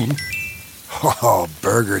all in. Oh,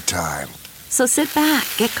 burger time. So sit back,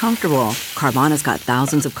 get comfortable. Carvana's got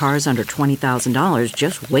thousands of cars under $20,000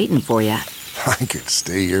 just waiting for you. I could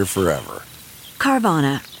stay here forever.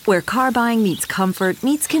 Carvana, where car buying meets comfort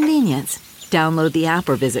meets convenience. Download the app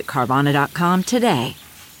or visit Carvana.com today.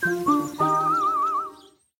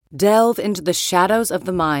 Delve into the shadows of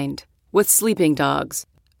the mind with Sleeping Dogs,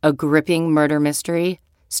 a gripping murder mystery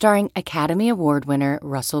starring Academy Award winner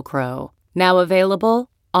Russell Crowe. Now available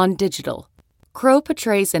on digital. Crowe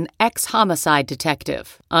portrays an ex-homicide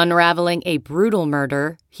detective unraveling a brutal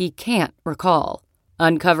murder he can't recall.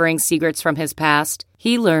 Uncovering secrets from his past,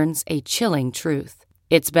 he learns a chilling truth.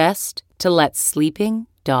 It's best to let sleeping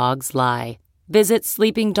dogs lie. Visit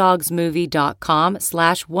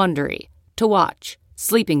sleepingdogsmovie.com/Wondery to watch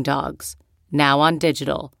Sleeping Dogs, now on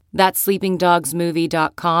digital. That's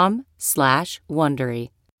sleepingdogsmovie.com/Wondery.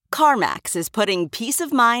 CarMax is putting peace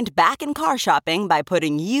of mind back in car shopping by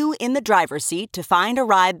putting you in the driver's seat to find a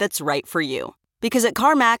ride that's right for you. Because at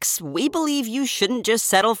CarMax, we believe you shouldn't just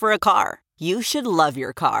settle for a car. You should love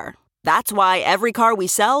your car. That's why every car we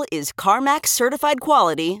sell is CarMax certified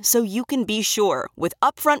quality, so you can be sure with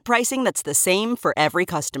upfront pricing that's the same for every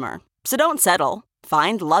customer. So don't settle.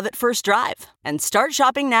 Find love at first drive and start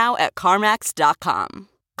shopping now at CarMax.com.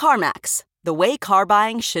 CarMax, the way car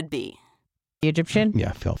buying should be. Egyptian?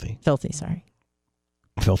 Yeah, filthy. Filthy, sorry.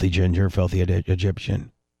 Filthy ginger, filthy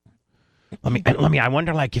Egyptian. I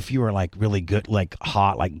wonder, like, if you were, like, really good, like,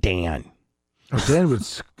 hot, like Dan. Oh, Dan would...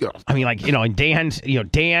 I mean, like, and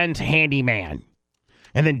Dan's handyman.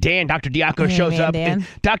 And then Dr. Diaco shows up.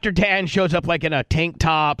 Dr. Dan shows up, like, in a tank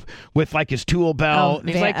top with, like, his tool belt. Oh, and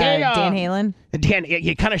he's like, hey, Dan Halen?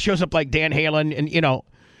 He kind of shows up like Dan Halen, and,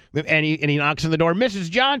 and he knocks on the door. Mrs.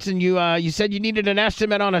 Johnson, you said you needed an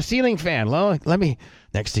estimate on a ceiling fan. Well,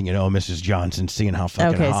 next thing you know, Mrs. Johnson seeing how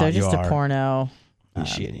fucking hot you are. Okay, so just a porno.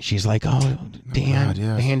 She's like, oh, Dan, God,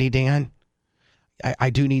 yes. Handy Dan, I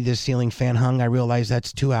do need this ceiling fan hung. I realize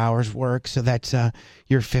that's 2 hours work, so that's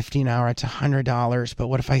your 15 hour. It's $100. But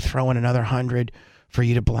what if I throw in another 100 for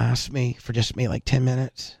you to blast me for just like 10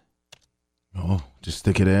 minutes? Oh, just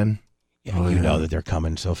stick it in. Yeah, you know that they're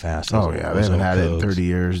coming so fast. They haven't had it in 30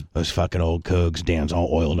 years. Those fucking old Cougs. Dan's all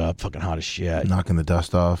oiled up, fucking hot as shit. Knocking the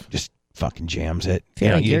dust off. Just fucking jams it. I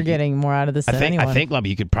feel like you're getting more out of this than anyone. I think,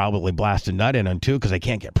 you could probably blast a nut in them, too, because they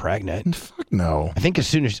can't get pregnant. Fuck no. I think as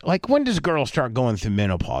soon as, like, when does girls start going through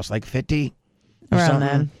menopause? Like 50? Around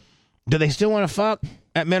then. Do they still want to fuck?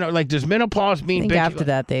 Does menopause mean? I think after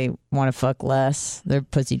that they want to fuck less. Their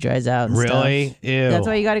pussy dries out. And really? Stuff. Ew. That's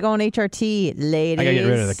why you got to go on HRT, ladies. I got to get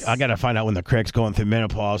rid of I got to find out when the crick's going through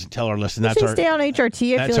menopause and tell her, listen, stay on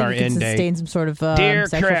HRT. I feel like you can sustain some sort of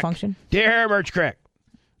sexual function. Dear Merch Crick,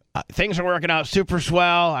 things are working out super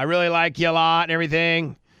swell. I really like you a lot and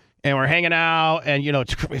everything. And we're hanging out, and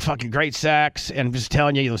it's fucking great sex. And I'm just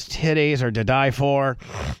telling you, those titties are to die for.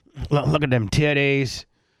 Look at them titties.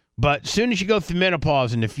 But as soon as you go through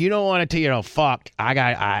menopause, and if you don't want to, fuck, I'm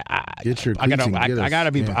gonna be honest.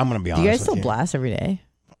 Do you guys still blast every day?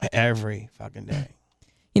 Every fucking day.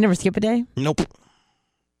 You never skip a day? Nope.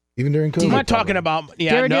 Even during COVID? I'm not talking about.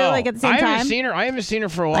 Yeah, do you ever no. do it like at the same time? I haven't seen her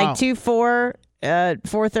for a while. Like 2-4,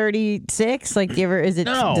 4:36. Like, is it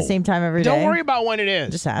the same time every day? Don't worry about when it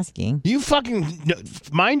is. Just asking. You fucking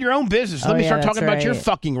mind your own business. Let me start talking about your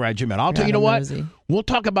fucking regiment. I'll tell you what. We'll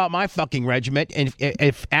talk about my fucking regiment, and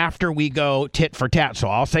if after we go tit for tat. So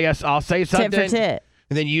I'll say something. Tit for tit.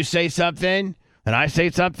 And then you say something, and I say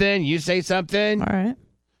something. You say something. All right.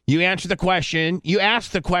 You answer the question. You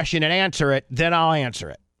ask the question and answer it. Then I'll answer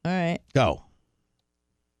it. All right. Go.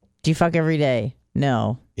 Do you fuck every day?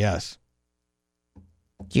 No. Yes.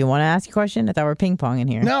 Do you want to ask a question? I thought we were ping pong in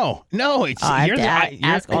here. No. It's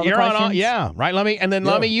ask all the questions. Yeah, right, Lummy. And then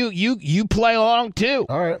Lummy, you play along too.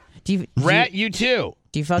 All right. Rat, you too.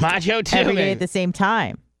 Do you fuck Macho too, every day man. at the same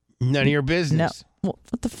time? None of your business. No.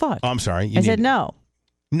 What the fuck? Oh, I'm sorry. I said no.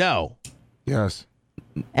 No. Yes.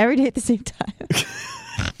 Every day at the same time.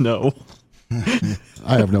 No.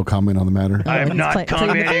 I have no comment on the matter. I am not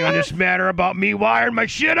commenting on this matter about me wiring my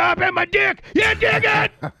shit up and my dick. You dig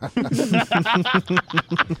it?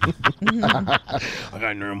 I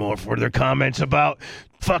got no more further comments about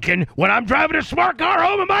fucking when I'm driving a smart car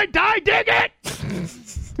home and might die. Dig it?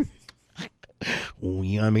 Oh,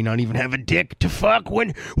 yeah, I may not even have a dick to fuck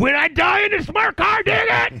when I die in a smart car. Dig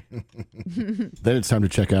it? Then it's time to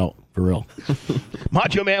check out, for real.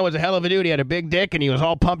 Macho Man was a hell of a dude. He had a big dick, and he was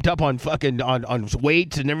all pumped up on fucking on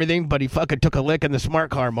weights and everything, but he fucking took a lick in the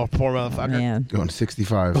smart car, poor motherfucker. Man. Going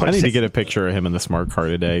 65. I need to get a picture of him in the smart car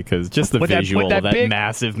today, because just the visual of that big,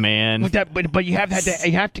 massive man. But you have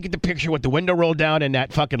to get the picture with the window rolled down and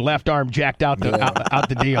that fucking left arm jacked out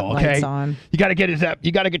the deal. Okay, Lights on. You got to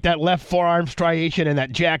get that left forearm striation and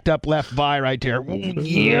that jacked up left bi right there. Ooh,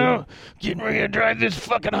 yeah, getting ready to drive this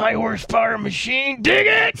fucking high horsepower machine. Dig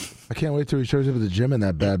it? I can't wait till he shows up at the gym in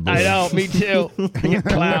that bad boy. I know, me too. You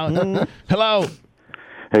clown. Hello.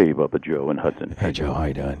 Hey, Bubba, Joe, and Hudson. Hey, Joe, how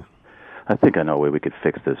you doing? I think I know a way we could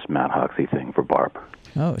fix this Matt Hoxie thing for Barb.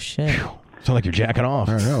 Oh, shit. Sound like you're jacking off.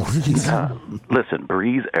 I know. Listen,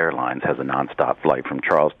 Breeze Airlines has a nonstop flight from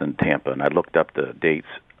Charleston to Tampa, and I looked up the dates.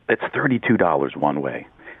 It's $32 one way.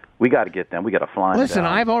 We got to get them. We got to fly. Listen,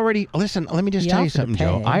 let me just tell you something,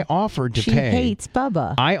 Joe. I offered to pay. She hates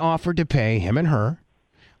Bubba. I offered to pay him and her.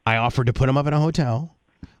 I offered to put them up in a hotel.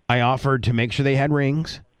 I offered to make sure they had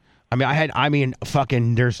rings.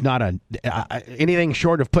 There's not anything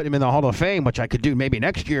short of putting them in the Hall of Fame, which I could do maybe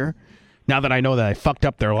next year, now that I know that I fucked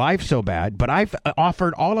up their life so bad. But I've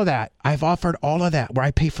offered all of that. Where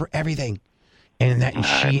I pay for everything.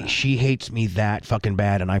 And she hates me that fucking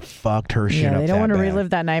bad, and I fucked her shit up. Yeah, they don't want to bad. relive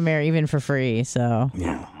that nightmare even for free, so.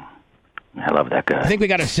 Yeah. I love that guy. I think we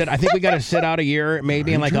got to sit out a year,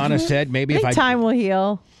 maybe, and like Anna said, maybe if time will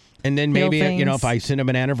heal. And then maybe, if I send him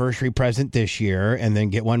an anniversary present this year and then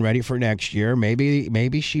get one ready for next year,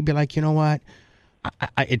 maybe she'd be like, you know what?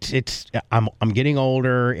 I'm getting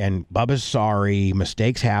older, and Bubba's sorry.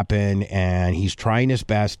 Mistakes happen, and he's trying his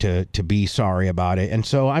best to be sorry about it. And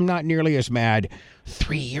so I'm not nearly as mad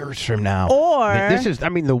 3 years from now. Or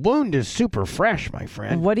the wound is super fresh, my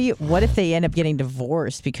friend. What if they end up getting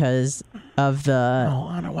divorced because of the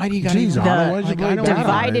Anna, why do you got the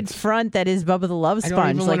divided front that is Bubba the Love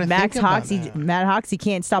Sponge? Like Matt Hoxie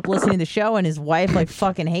can't stop listening to the show, and his wife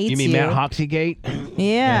fucking hates you. You mean Matt Hoxiegate?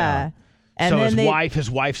 Yeah. And so then his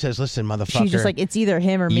wife says, "Listen, motherfucker." She's just like, "It's either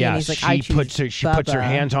him or me." Yeah, and he's like, she puts her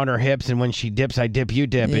hands on her hips, and when she dips, I dip, you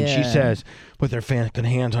dip. Yeah. And she says, with her fucking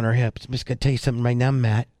hands on her hips, "I'm just gonna tell you something right now,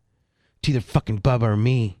 Matt. It's either fucking Bubba or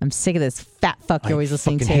me. I'm sick of this fat fuck you're always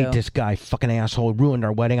listening to. I fucking hate this guy, fucking asshole. Ruined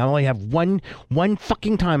our wedding. I only have one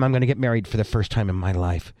fucking time I'm gonna get married for the first time in my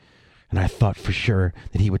life, and I thought for sure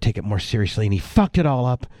that he would take it more seriously, and he fucked it all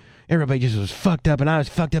up. Everybody just was fucked up, and I was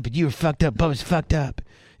fucked up, and you were fucked up. Bubba's fucked up.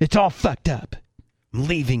 It's all fucked up. I'm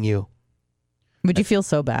leaving you." Would you feel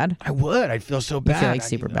so bad? I would. I'd feel so bad. I feel like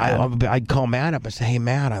super bad. I'd call Matt up and say, "Hey,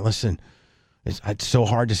 Matt, listen, it's so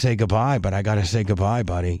hard to say goodbye, but I got to say goodbye,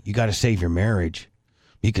 buddy. You got to save your marriage.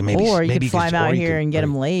 You can maybe fly him out here and get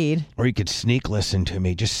him laid. Or you could sneak listen to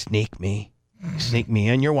me. Just sneak me. Sneak me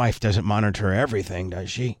in. Your wife doesn't monitor everything, does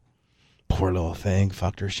she? Poor little thing.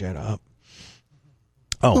 Fucked her shit up."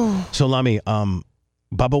 Oh, so let me, Bubba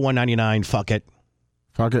 199, fuck it.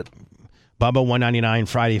 Fuck it. Bubba 199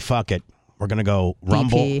 Friday, fuck it. We're gonna go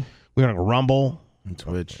Rumble. BP. We're gonna go Rumble and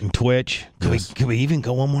Twitch. Could we even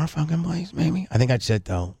go one more fucking place? Maybe. I think I'd sit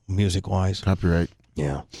though, music wise. Copyright.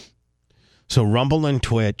 Yeah. So Rumble and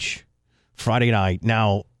Twitch Friday night.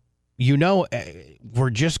 Now, we're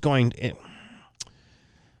just going.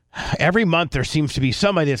 Every month there seems to be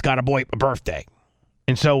somebody that's got a birthday,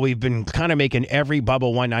 and so we've been kind of making every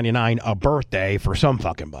Bubba 199 a birthday for some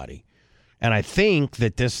fucking buddy. And I think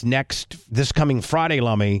that this coming Friday,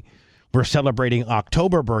 Lummy, we're celebrating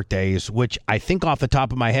October birthdays, which I think off the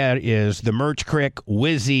top of my head is the Merch Crick,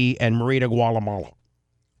 Wizzy, and Marita Guatemala.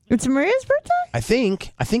 It's Maria's birthday? I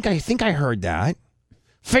think I heard that.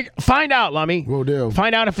 Find out, Lummy. Will do.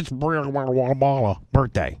 Find out if it's Guatemala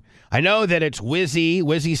birthday. I know that it's Wizzy.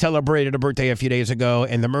 Wizzy celebrated a birthday a few days ago,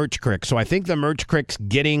 and the Merch Crick. So I think the Merch Crick's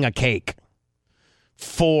getting a cake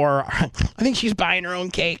for, I think she's buying her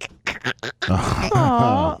own cake.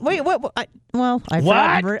 Aw. Wait, what? I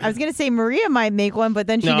forgot. I was going to say Maria might make one, but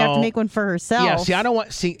then she'd have to make one for herself. Yeah, see, I don't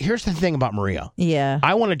want, here's the thing about Maria. Yeah.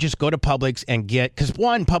 I want to just go to Publix and get, because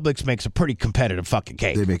one, Publix makes a pretty competitive fucking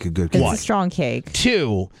cake. They make a good cake. It's a strong cake.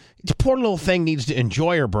 Two, the poor little thing needs to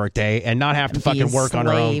enjoy her birthday and not have to fucking work on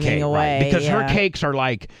her own cake. Away, right? Because her cakes are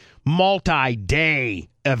like multi-day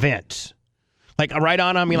events. Like, right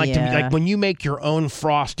on, I mean, like when you make your own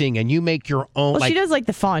frosting and you make your own. Well, she does like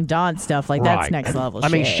the fondant stuff. Like, that's next level. I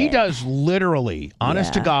mean, she does literally,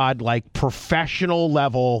 honest to God, like professional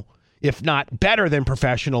level, if not better than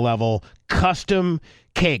professional level, custom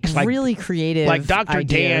cakes. Like, really creative. Like Dr.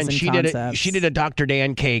 Dan, she did a Dr.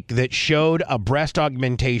 Dan cake that showed a breast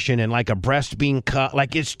augmentation and like a breast being cut.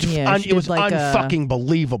 Like, it was like unfucking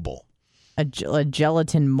believable. A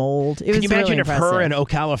gelatin mold. Can you imagine if her and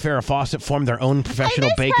Ocala Farrah Fawcett formed their own professional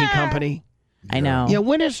baking company? I know. Yeah,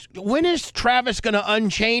 when is Travis going to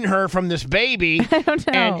unchain her from this baby I don't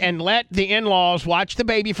know. and let the in-laws watch the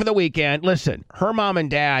baby for the weekend? Listen, her mom and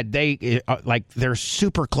dad, they're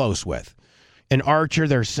super close with. And Archer,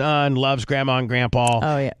 their son, loves grandma and grandpa.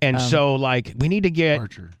 Oh, yeah. And so, like, we need to get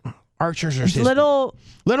Archer's her sister. Little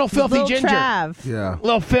filthy ginger. Trav. Yeah.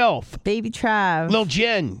 Little filth. Baby Trav. Little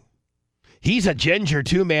Jen. He's a ginger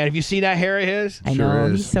too, man. Have you seen that hair of his? I know.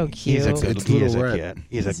 He's so cute. He's a good kid.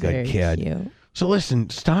 He's a good kid. Cute. So listen,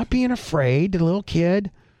 stop being afraid. The little kid.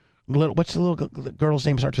 What's the little girl's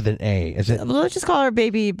name? Starts with an A. Is it? Let's just call her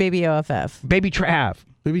Baby OFF. Baby Trav.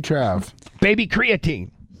 Baby Trav. Baby Creatine.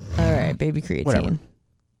 All right, Baby Creatine. Whatever.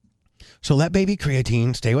 So let Baby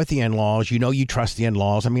Creatine stay with the in-laws. You know you trust the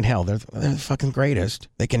in-laws. I mean, hell, they're the fucking greatest.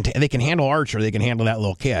 They can handle Archer. They can handle that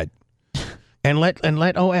little kid. And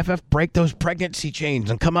let OFF break those pregnancy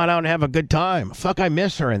chains and come on out and have a good time. Fuck, I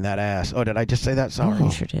miss her in that ass. Oh, did I just say that? Sorry. Oh,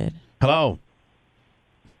 you sure did. Hello.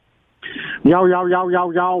 Yo.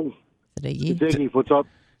 Iggy, what's up?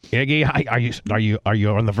 Iggy, are you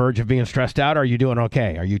on the verge of being stressed out? Or are you doing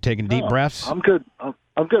okay? Are you taking deep breaths? I'm good.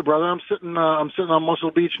 I'm good, brother. I'm sitting on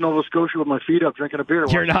Muscle Beach, Nova Scotia, with my feet up, drinking a beer.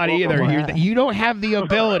 You're not either. You don't have the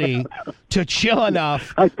ability to chill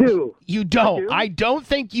enough. I do. You don't. I don't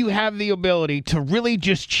think you have the ability to really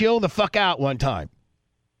just chill the fuck out one time.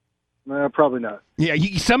 Probably not. Yeah,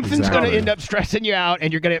 something's going to end up stressing you out,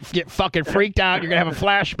 and you're going to get fucking freaked out. You're going to have a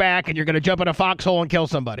flashback, and you're going to jump in a foxhole and kill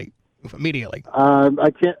somebody immediately.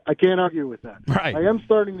 I can't argue with that. Right. I am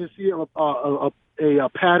starting to see a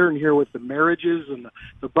pattern here with the marriages and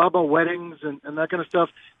the Bubba weddings and that kind of stuff.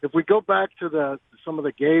 If we go back to some of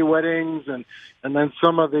the gay weddings and then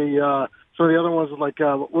some of the other ones, like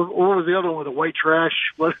what was the other one with the white trash?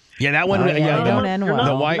 What? Yeah, that one. Don't end well.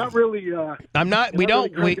 The white. Not really. I'm not. We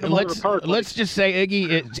don't. Let's just say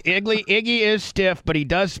Iggy is stiff, but he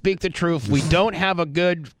does speak the truth. We don't have a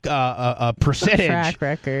good percentage. Track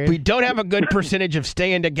record. We don't have a good percentage of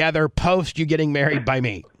staying together post you getting married by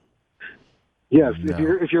me. Yes, no.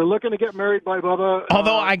 if you're looking to get married by Bubba.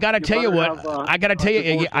 Although I got to tell you what,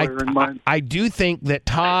 Iggy, I do think that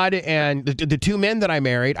Todd and the two men that I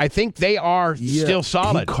married, I think they are still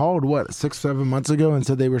solid. He called 6-7 months ago and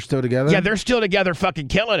said they were still together. Yeah, they're still together, fucking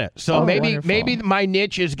killing it. So maybe my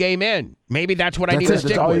niche is gay men. Maybe that's what I need to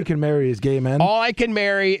stick with. All you can marry is gay men. All I can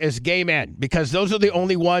marry is gay men because those are the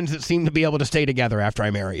only ones that seem to be able to stay together after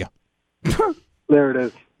I marry you. There it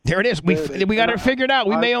is. There it is. We got it figured out.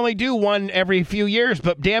 We may only do one every few years,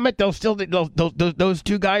 but damn it, those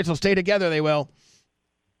two guys will stay together. They will.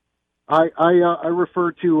 I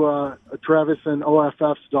refer to Travis and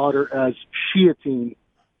OFF's daughter as Sheatine.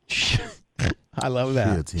 I love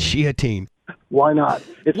that. Sheatine. Why not?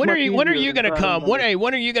 When are you going to come? When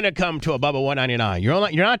are you going to come to a Bubba 199?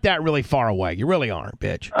 You're not that really far away. You really aren't,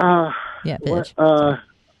 bitch. Yeah, bitch.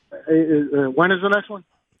 When is the next one?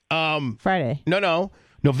 Friday. No.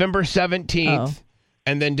 November 17th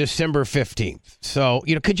and then December 15th. So,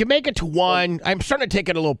 could you make it to one? I'm starting to take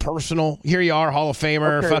it a little personal. Here you are, Hall of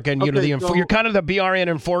Famer, you're kind of the BRN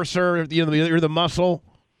enforcer, you're the muscle.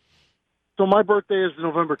 So my birthday is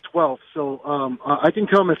November 12th, so I can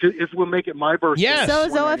come if we'll make it my birthday. Yes. So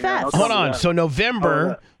is OFF. Hold on. So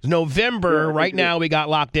November, right now we got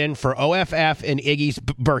locked in for OFF and Iggy's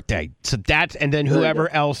birthday. So and then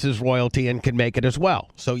whoever else is royalty and can make it as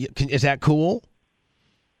well. So is that cool?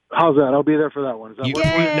 How's that? I'll be there for that one.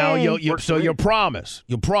 So you'll promise.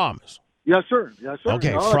 You'll promise. Yes, sir.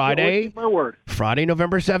 Okay, Friday. My word. Friday,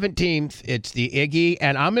 November 17th. It's the Iggy,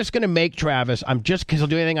 and I'm just going to make Travis. Because he'll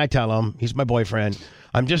do anything I tell him. He's my boyfriend.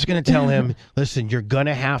 I'm just going to tell him, listen, you're going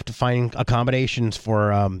to have to find accommodations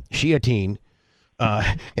for Sheatine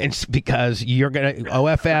It's because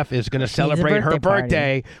OFF is gonna celebrate her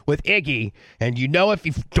birthday with Iggy, and if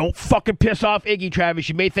you don't fucking piss off Iggy, Travis,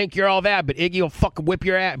 you may think you're all that, but Iggy will fucking whip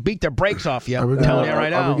your ass, beat the brakes off you. I'm telling you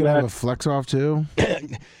right now. Are we gonna have a flex off too?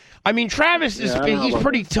 I mean, Travis he's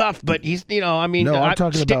pretty tough, but he's I'm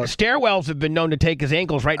talking about stairwells have been known to take his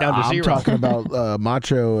ankles right down to zero. I'm talking about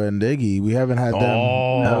Macho and Iggy. We haven't had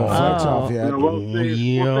them flex off yet. We'll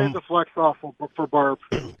save the flex off for Barb.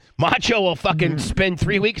 Macho will fucking spend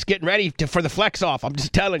 3 weeks getting ready for the flex off. I'm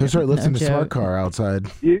just telling you. Start listening to Smart Car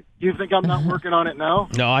outside. You think I'm not working on it now?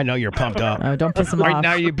 No, I know you're pumped up. Don't piss him off.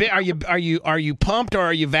 Now, are you pumped or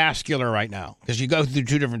are you vascular right now? Because you go through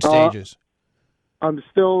two different stages. I'm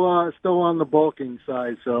still on the bulking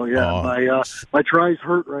side, so my tries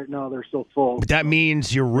hurt right now. They're so full. But that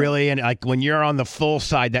means you're really when you're on the full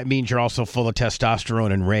side. That means you're also full of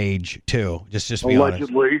testosterone and rage too. Just be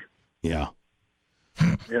honest. Allegedly. Yeah.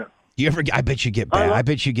 Yeah. You ever? I bet you get bad. I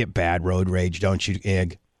bet you get bad road rage, don't you,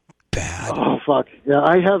 Ig? Bad. Oh fuck yeah!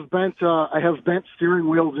 I have bent steering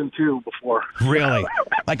wheels in two before. Really?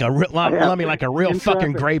 Like a real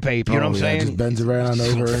fucking grape ape. You know what I'm saying? Just bends it right on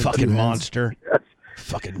over. Fucking monster. Yes.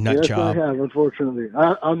 Fucking nut job. I have, unfortunately.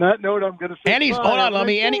 On that note, I'm going to say. And he's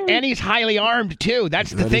and he's highly armed too. That's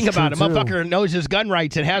the thing about him. Motherfucker knows his gun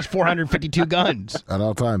rights and has 452 guns at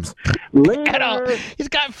all times. He's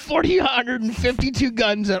got 452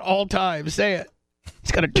 guns at all times. Say it.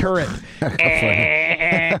 He's got a turret.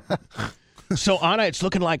 So Anna, it's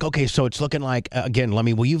looking like again.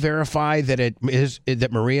 Lemmy, will you verify that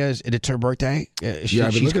that Maria's it's her birthday? I've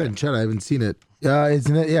been looking in chat. I haven't seen it.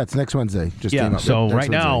 It's next Wednesday. Just came up. So right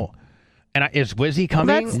now, and is Wizzy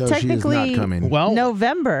coming? Well, that's no, technically she is not coming. Well,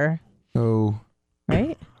 November. Oh,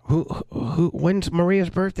 right. Who? When's Maria's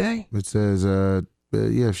birthday? It says,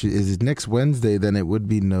 if is next Wednesday, then it would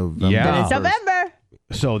be November. Yeah, then it's November.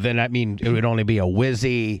 So then that means it would only be a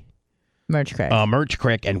Wizzy. Merch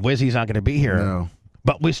Crick. And Wizzy's not going to be here. No.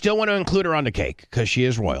 But we still want to include her on the cake because she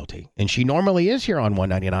is royalty. And she normally is here on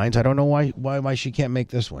 199s. I don't know why she can't make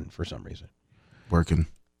this one for some reason. Working.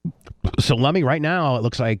 So, Lemmy, right now, it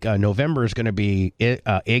looks like November is going to be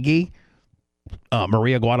Iggy,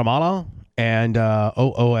 Maria Guatemala, and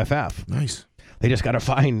OFF. Nice. They just got to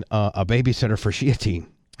find a babysitter for Shiatine.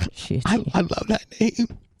 I love that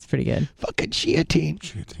name. It's pretty good. Fucking Shiatine.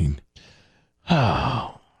 Shiatine.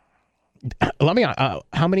 Oh. Let me.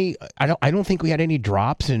 How many? I don't think we had any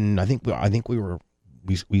drops, and I think we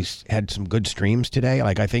had some good streams today.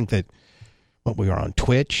 Like I think that we were on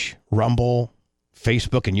Twitch, Rumble,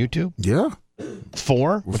 Facebook, and YouTube. Yeah,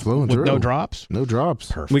 4 with no drops. No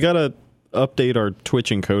drops. Perfect. We gotta update our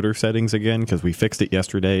Twitch encoder settings again because we fixed it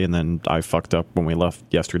yesterday, and then I fucked up when we left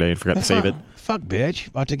yesterday and forgot to save it. Fuck, bitch!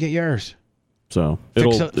 About to get yours. So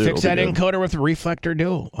fix that encoder with the reflector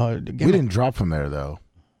dual. We didn't drop from there though.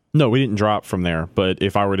 No, we didn't drop from there, but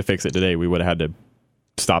if I were to fix it today, we would have had to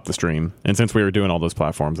stop the stream. And since we were doing all those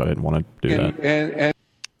platforms, I didn't want to do that.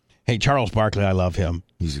 Hey, Charles Barkley, I love him.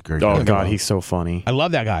 He's a great guy. Oh, God, he's so funny. I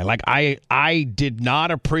love that guy. Like, I did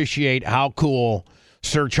not appreciate how cool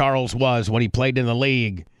Sir Charles was when he played in the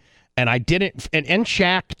league. And I didn't, and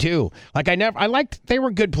Shaq, too. Like, I liked, they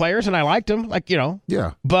were good players, and I liked them, like,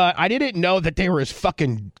 Yeah. But I didn't know that they were as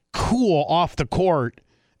fucking cool off the court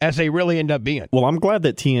as they really end up being. Well, I'm glad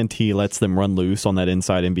that TNT lets them run loose on that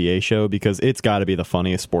Inside NBA show because it's got to be the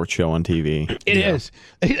funniest sports show on TV. It is.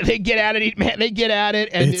 They get at it, man. They get at it,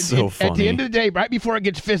 and it's so funny. At the end of the day, right before it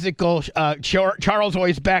gets physical, Charles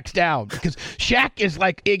always backs down because Shaq is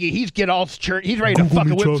like Iggy. He's ready to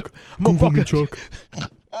fucking whip. Google me, Chuck.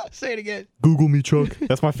 Say it again. Google me, Chuck.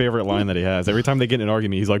 That's my favorite line that he has. Every time they get in an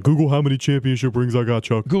argument, he's like, Google how many championship rings I got,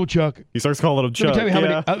 Chuck. Google Chuck. He starts calling him Chuck. Let me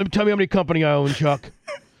tell you how many company I own, Chuck.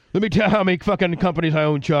 Let me tell you how many fucking companies I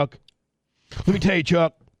own, Chuck. Let me tell you,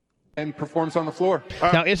 Chuck. And performs on the floor.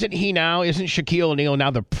 Now, isn't Shaquille O'Neal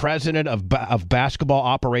now the president of basketball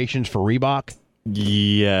operations for Reebok?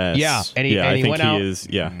 Yes. Yeah, and he went out. Is,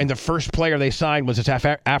 yeah. And the first player they signed was this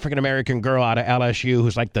African American girl out of LSU,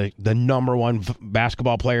 who's like the number one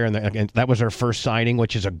basketball player, and that was her first signing,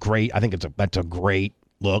 which is that's a great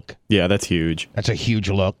look. Yeah, that's huge. That's a huge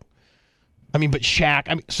look. I mean, but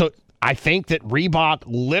Shaq. So I think that Reebok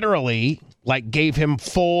literally gave him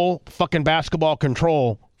full fucking basketball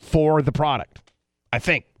control for the product. I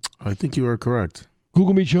think you are correct.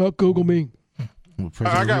 Google me, Chuck. Google me.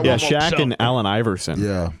 Shaq and Allen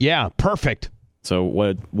Iverson. Yeah, perfect. So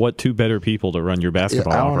what two better people to run your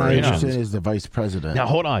basketball operations? Allen Iverson is the vice president. Now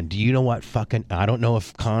hold on. Do you know what I don't know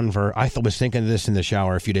if was thinking of this in the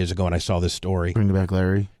shower a few days ago and I saw this story. Bring back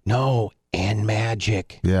Larry? No. and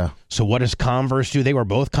Magic. Yeah. So what does Converse do? They were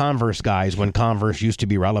both Converse guys when Converse used to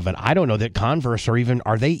be relevant. I don't know that Converse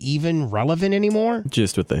are they even relevant anymore?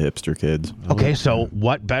 Just with the hipster kids. Okay, so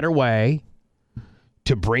what better way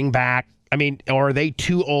to bring back, or are they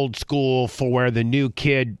too old school for where the new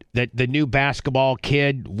basketball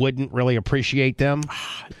kid wouldn't really appreciate them?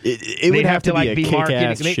 It would have to be a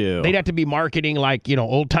kick-ass shoe. They'd have to be marketing like,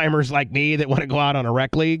 old timers like me that want to go out on a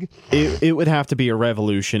rec league. It would have to be a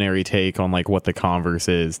revolutionary take on like what the Converse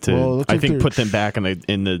is to, I think, put them back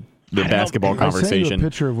in the basketball conversation. I sent you a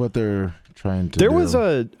picture of what they're trying to do. There was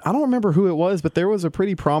I don't remember who it was, but there was a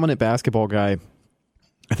pretty prominent basketball guy,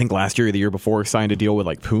 I think last year or the year before, signed a deal with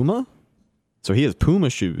like Puma. So he has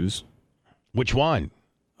Puma shoes. Which one?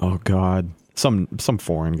 Oh God, some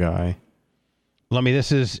foreign guy. Lummy,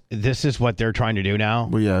 this is what they're trying to do now.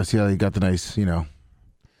 Well, yeah. See how you got the nice, Yeah,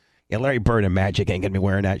 Larry Bird and Magic ain't gonna be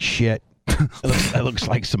wearing that shit. That looks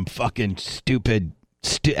like some fucking stupid.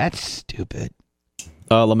 That's stupid.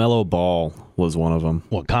 LaMelo Ball was one of them.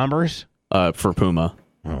 What, Converse? For Puma.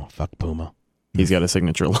 Oh, fuck Puma. He's got a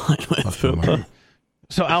signature line with Puma.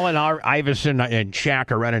 So Allen Iverson and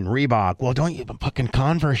Shaq are running Reebok. Well, don't you fucking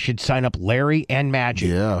Converse should sign up Larry and Magic?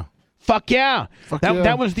 Yeah. Fuck yeah. Yeah.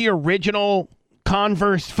 That was the original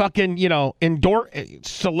Converse fucking,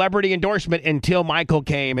 celebrity endorsement until Michael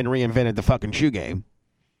came and reinvented the fucking shoe game.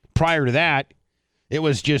 Prior to that, it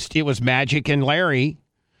was Magic and Larry.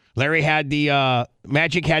 Larry had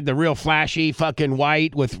Magic had the real flashy fucking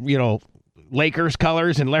white with, Lakers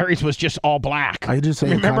colors, and Larry's was just all black. I just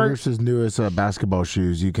say Converse's newest basketball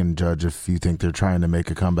shoes. You can judge if you think they're trying to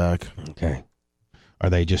make a comeback. Okay. Are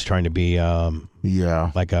they just trying to be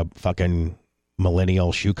like a fucking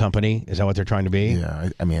millennial shoe company? Is that what they're trying to be? Yeah.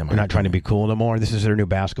 They're not trying to be cool no more. This is their new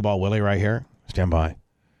basketball Willie right here. Stand by.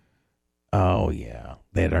 Oh yeah.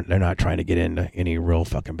 They're not trying to get into any real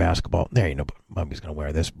fucking basketball. There ain't nobody's gonna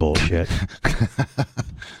wear this bullshit.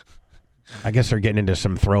 I guess they're getting into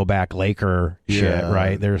some throwback Laker shit,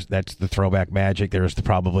 right? That's the throwback Magic. There's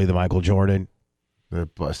probably the Michael Jordan. And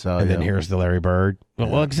then here's the Larry Bird.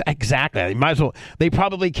 Well, exactly. They might as well. They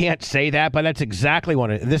probably can't say that, but that's exactly what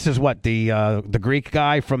it. This is what the Greek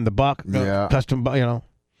guy from the Buck custom. How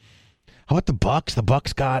about the Bucks? The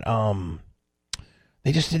Bucks got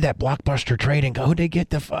They just did that blockbuster trading. Who'd they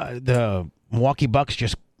get? The Milwaukee Bucks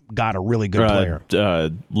just got a really good player.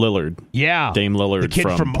 Lillard. Yeah. Dame Lillard, the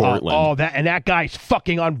kid from Portland. That guy's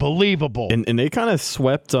fucking unbelievable. And they kind of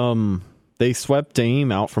swept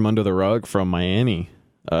Dame out from under the rug from Miami.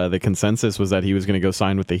 The consensus was that he was going to go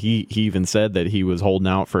sign with the Heat. He even said that he was holding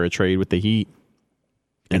out for a trade with the Heat.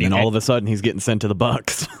 And then all of a sudden he's getting sent to the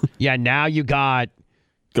Bucks. Yeah, now you got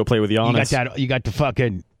go play with Giannis. You got the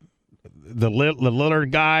fucking the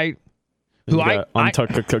Lillard guy who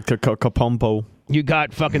Antetokounmpo. You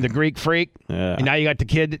got fucking the Greek freak. Yeah. And now you got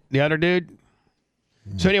the other dude.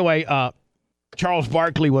 So anyway, Charles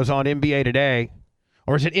Barkley was on NBA Today.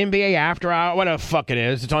 Or is it NBA After Hour? What the fuck it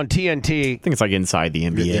is. It's on TNT. I think it's like Inside the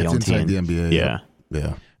NBA it's on Inside TNT. the NBA.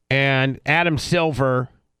 Yeah. And Adam Silver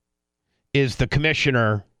is the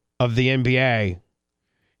commissioner of the NBA.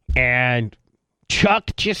 And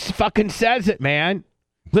Chuck just fucking says it, man.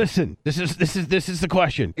 Listen, this is the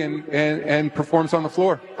question. And performs on the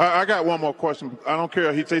floor. I got one more question. I don't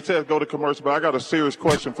care. He says go to commercial, but I got a serious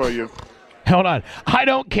question for you. Hold on. I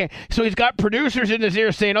don't care. So he's got producers in his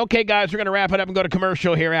ear saying, okay, guys, we're going to wrap it up and go to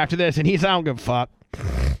commercial here after this. And he's, I don't give a fuck.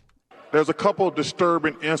 There's a couple of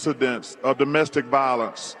disturbing incidents of domestic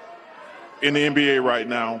violence in the NBA right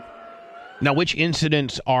now. Now, which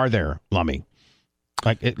incidents are there, Lummy?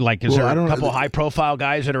 Is there a couple high-profile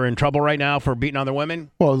guys that are in trouble right now for beating on their women?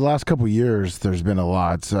 Well, the last couple of years, there's been a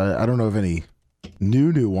lot. So I don't know of any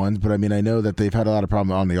new ones, but I know that they've had a lot of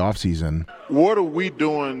problems on the off season. What are we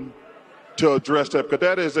doing to address that? Because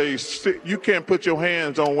that is you can't put your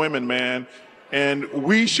hands on women, man. And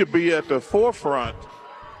we should be at the forefront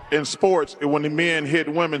in sports when the men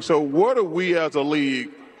hit women. So what are we as a league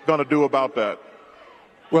going to do about that?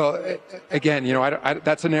 Well, again,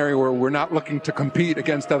 that's an area where we're not looking to compete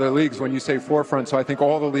against other leagues when you say forefront. So I think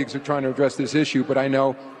all the leagues are trying to address this issue. But I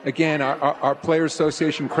know, again, our Players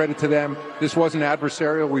Association, credit to them, this wasn't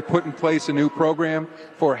adversarial. We put in place a new program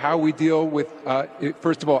for how we deal with,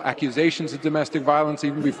 first of all, accusations of domestic violence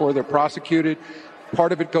even before they're prosecuted.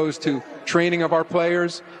 Part of it goes to training of our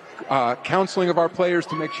players, counseling of our players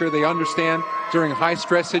to make sure they understand during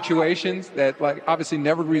high-stress situations that, obviously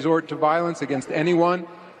never resort to violence against anyone.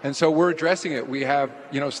 And so we're addressing it. We have,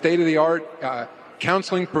 state-of-the-art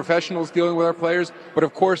counseling professionals dealing with our players. But,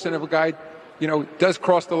 of course, and if a guy, does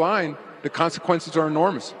cross the line, the consequences are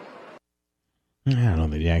enormous. I don't know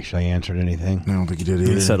that he actually answered anything. I don't think he did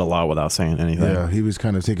either. He said a lot without saying anything. Yeah, he was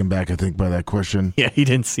kind of taken back, I think, by that question. Yeah, he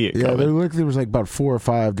didn't see it Yeah, coming. there was like about 4 or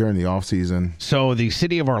 5 during the offseason. So the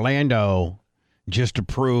city of Orlando just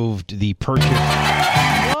approved the purchase.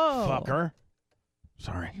 Whoa. Fucker.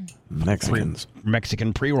 Sorry. Mexicans.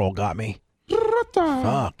 Mexican pre-roll got me.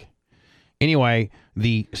 Fuck. Anyway,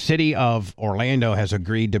 the city of Orlando has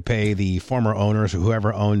agreed to pay the former owners, or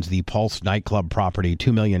whoever owns the Pulse nightclub property,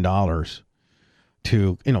 $2 million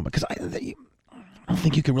to, because I don't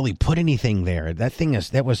think you could really put anything there.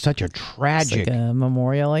 That was such a tragic. It's like a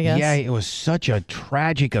memorial, I guess. Yeah, it was such a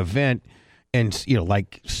tragic event. And,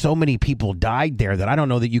 like so many people died there that I don't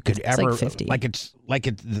know that you could ever, like 50.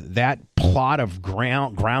 That plot of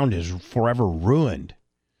ground is forever ruined.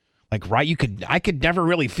 Like, right, I could never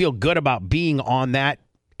really feel good about being on that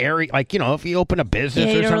area. Like, if you open a business or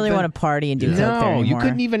something. You don't really want to party and do coke there anymore. You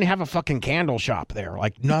couldn't even have a fucking candle shop there.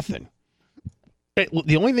 Like, nothing.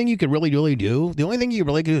 The only thing you could really do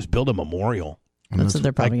is build a memorial. That's what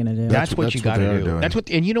they're probably going to do. That's what you got to do. That's what,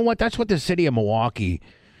 and you know what? That's what the city of Milwaukee,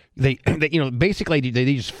 they basically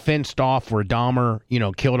they just fenced off where Dahmer,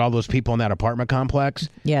 killed all those people in that apartment complex.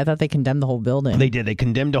 Yeah, I thought they condemned the whole building. They did. They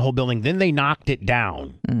condemned the whole building. Then they knocked it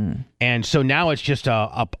down. And so now it's just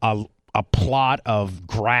a plot of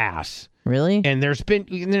grass. Really? And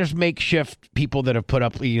there's makeshift people that have put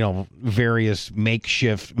up, various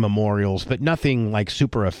makeshift memorials, but nothing like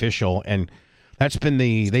super official. And that's been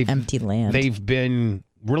empty land. They've been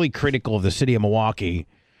really critical of the city of Milwaukee,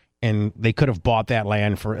 and they could have bought that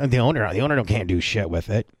land for the owner. The owner can't do shit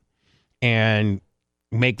with it, and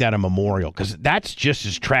make that a memorial, because that's just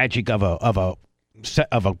as tragic of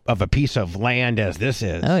a piece of land as this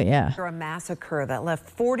is. Oh, yeah. After a massacre that left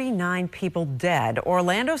 49 people dead,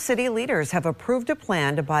 Orlando city leaders have approved a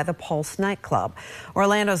plan to buy the Pulse nightclub.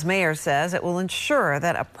 Orlando's mayor says it will ensure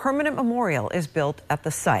that a permanent memorial is built at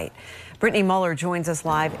the site. Brittany Muller joins us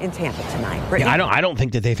live in Tampa tonight. Brittany? Yeah, I don't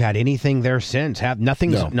think that they've had anything there since.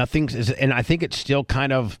 Nothing's, and I think it still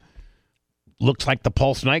kind of looks like the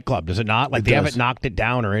Pulse nightclub, does it not? Like they haven't knocked it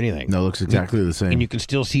down or anything. No, it looks exactly the same. And you can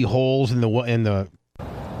still see holes in the.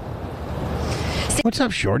 What's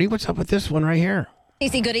up, Shorty? What's up with this one right here?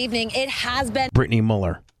 Stacey, good evening. It has been Brittany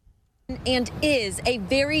Muller. And is a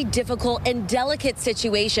very difficult and delicate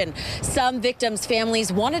situation. Some victims'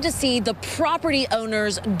 families wanted to see the property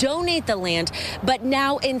owners donate the land, but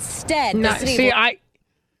now instead, the city. I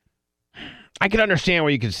could understand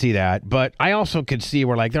where you could see that, but I also could see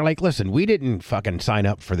where they're like, listen, we didn't fucking sign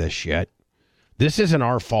up for this shit. This isn't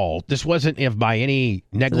our fault. This wasn't by any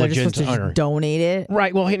negligence. So they're just supposed to donate it,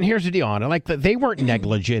 right? Well, and here's the deal on it: they weren't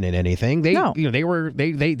negligent in anything. They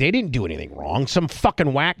didn't do anything wrong. Some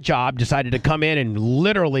fucking whack job decided to come in and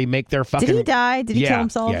literally make their fucking. Did he die? Did he kill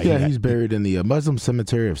himself? Yeah, he's buried in the Muslim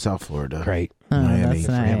cemetery of South Florida. Great, Miami. That's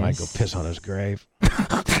for him, nice. I'd go piss on his grave.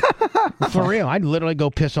 For real, I'd literally go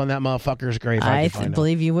piss on that motherfucker's grave. I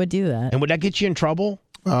believe you would do that. And would that get you in trouble?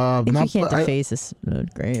 If you can't deface his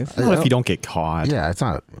grave. Well, if you don't get caught. Yeah, it's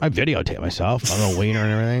not. I videotape myself. I'm a wiener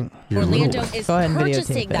and everything. Orlando is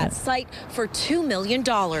purchasing that site for $2 million.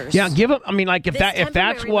 Yeah, give them. I mean, like if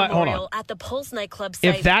that's what. Hold on. At the Pulse nightclub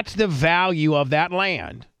site. If that's the value of that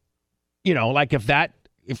land, like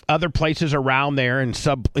if other places around there and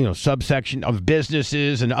subsection of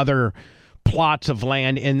businesses and other plots of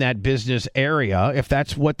land in that business area, if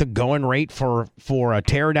that's what the going rate for a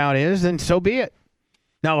tear down is, then so be it.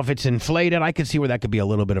 Now, if it's inflated, I can see where that could be a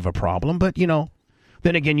little bit of a problem. But,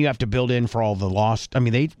 then again, you have to build in for all the lost. I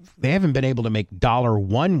mean, they haven't been able to make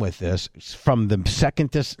 $1 with this from the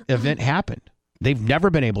second this event happened. They've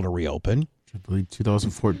never been able to reopen. I believe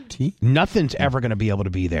 2014. Nothing's ever going to be able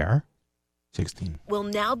to be there. 16. Will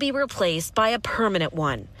now be replaced by a permanent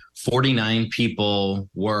one. 49 people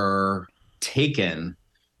were taken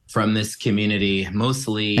from this community,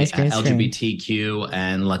 mostly LGBTQ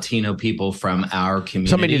and Latino people from our community.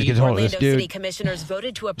 Somebody needs to get a hold of this dude. City commissioners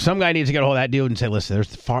voted to Some guy needs to get a hold of that dude and say, listen,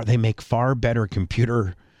 they make far better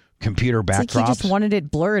computer backdrops. It's like he just wanted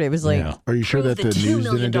it blurred. It was like, Are you sure that the news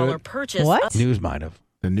didn't do it? Purchase what? News might have.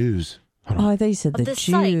 The news. Oh, I thought you said the Jews.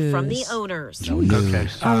 Jews. From the owners. No, okay.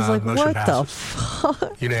 I was like, motion what passes. the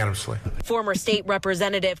fuck? Unanimously. Former state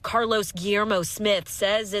representative Carlos Guillermo Smith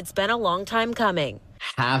says it's been a long time coming.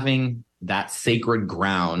 Having that sacred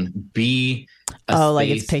ground be a space like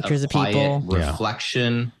it's pictures of people,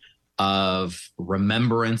 reflection of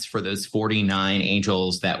remembrance for those 49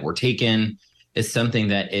 angels that were taken is something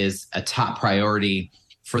that is a top priority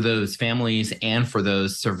for those families and for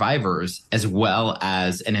those survivors, as well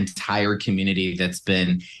as an entire community that's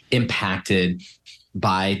been impacted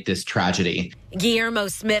by this tragedy. Guillermo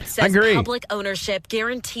Smith says public ownership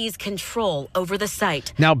guarantees control over the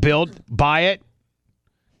site. Now buy it,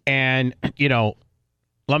 and you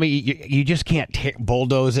just can't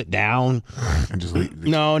bulldoze it down and just leave.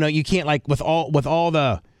 No, you can't. Like with all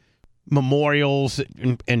the memorials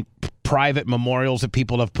and private memorials that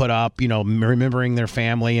people have put up, remembering their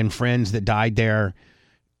family and friends that died there.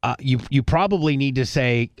 You probably need to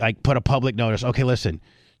say, like, put a public notice. Okay, listen,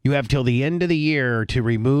 you have till the end of the year to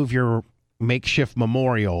remove your makeshift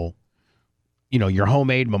memorial, your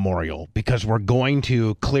homemade memorial, because we're going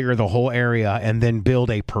to clear the whole area and then build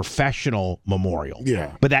a professional memorial.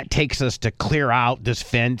 Yeah. But that takes us to clear out this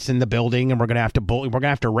fence in the building, and we're gonna have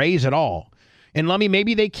to raise it all. And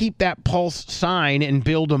maybe they keep that Pulse sign and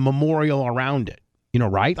build a memorial around it.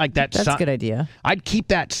 Right? Like that's a good idea. I'd keep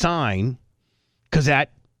that sign, because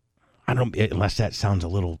unless that sounds a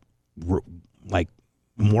little like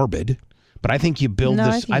morbid, but I think you build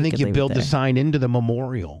this. I think you build the sign into the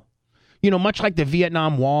memorial. Much like the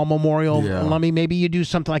Vietnam Wall Memorial. Yeah. Maybe you do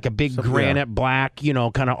something like a big granite black, kind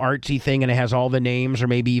of artsy thing, and it has all the names or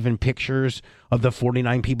maybe even pictures of the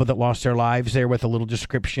 49 people that lost their lives there with a little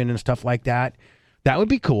description and stuff like that. That would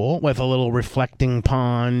be cool, with a little reflecting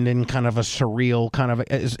pond and kind of a surreal kind of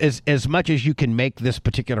as much as you can make this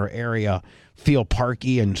particular area feel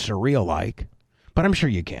parky and surreal like. But I'm sure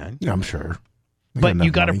you can. Yeah, I'm sure. But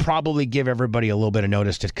you got to probably give everybody a little bit of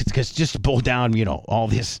notice, because just to pull down, all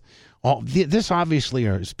this. This obviously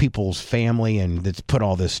is people's family and that's put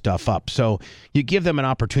all this stuff up. So you give them an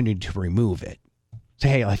opportunity to remove it. Say,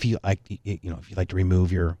 hey, if you like to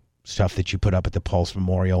remove your stuff that you put up at the Pulse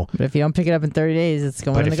Memorial. But if you don't pick it up in 30 days, it's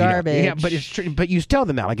going in the garbage. Yeah, but it's true. But you tell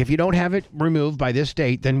them that, like, if you don't have it removed by this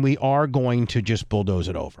date, then we are going to just bulldoze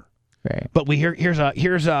it over. Right. But here's a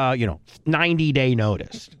 90-day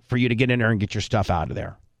notice for you to get in there and get your stuff out of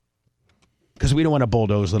there. Because we don't want to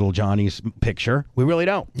bulldoze little Johnny's picture. We really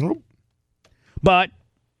don't. Nope. But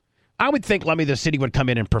I would think, the city would come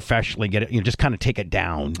in and professionally get it, just kind of take it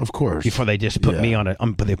down. Of course. Before they just put me on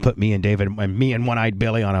they put me and David and me and One-Eyed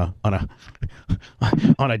Billy on a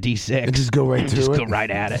D6. And just go right through it. Just go right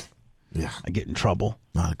at it. Yeah. I get in trouble.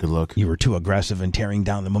 Not a good look. You were too aggressive in tearing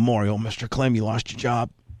down the memorial. Mr. Clem, you lost your job.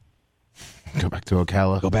 Go back to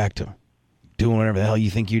Ocala. Go back to doing whatever the hell you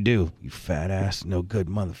think you do. You fat ass, no good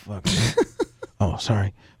motherfucker. Oh,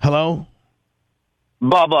 sorry. Hello?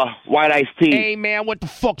 Bubba, White Iced Tea. Hey, man, what the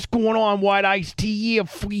fuck's going on, White Iced Tea?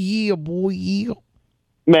 Yeah, boy, yeah.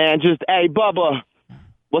 Man, hey, Bubba,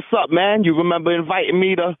 what's up, man? You remember inviting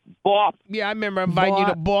me to Bop? Yeah, I remember inviting you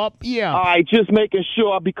to Bop, yeah. All right, just making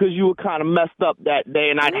sure, because you were kind of messed up that day,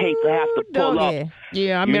 and I'd hate to have to pull up.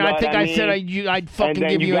 Yeah, I think I said I'd fucking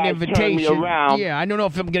give you an invitation. Yeah, I don't know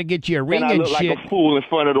if I'm gonna get you a ring and shit. I look like a fool in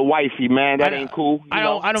front of the wifey, man. That ain't cool.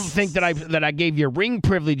 I don't think that I gave you ring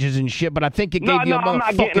privileges and shit, but I think it gave you a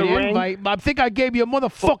motherfucking invite. I think I gave you a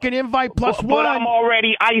motherfucking invite plus one. But I'm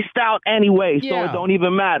already iced out anyway, so it don't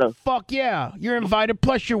even matter. Fuck yeah, you're invited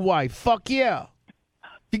plus your wife. Fuck yeah.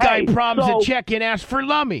 If you got any problems at check-in, ask for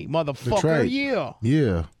Lummy, motherfucker. Right. Yeah.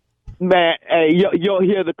 Yeah. Man, hey, you'll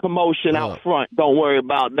hear the commotion out front. Don't worry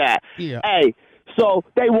about that. Yeah. Hey, so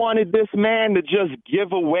they wanted this man to just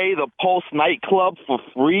give away the Pulse nightclub for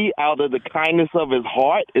free out of the kindness of his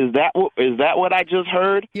heart. Is that what I just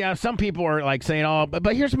heard? Yeah, some people are like saying, "Oh,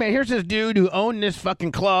 but here's this dude who owned this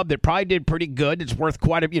fucking club that probably did pretty good. It's worth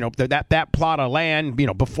quite a that plot of land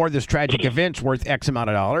before this tragic event's worth X amount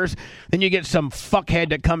of dollars. Then you get some fuckhead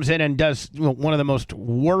that comes in and does one of the most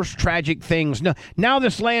worst tragic things. No, now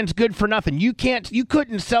this land's good for nothing. You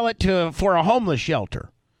couldn't sell it for a homeless shelter."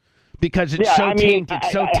 Because it's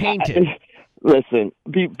tainted. Listen,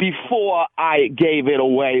 before I gave it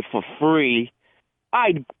away for free,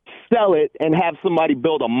 I'd sell it and have somebody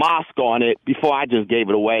build a mosque on it before I just gave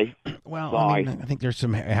it away. Well, sorry. I think there's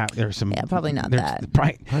some. Yeah, probably not that.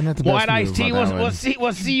 Probably not the best White Iced Tea.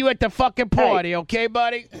 We'll see you at the fucking party, okay,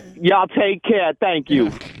 buddy? Y'all take care. Thank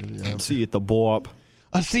you. I'll see you at the Bop.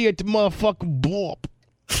 I'll see you at the motherfucking Bop.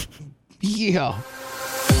 Yeah.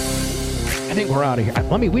 I think we're out of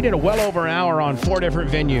here. We did a well over an hour on 4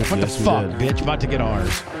 different venues. What the fuck, bitch? About to get ours.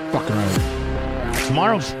 Fucking right.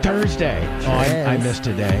 Tomorrow's Thursday. Oh, I missed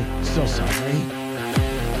today. So sorry.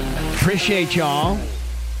 Appreciate y'all.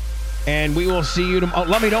 And we will see you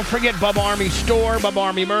tomorrow. Don't forget Bubba Army store, Bubba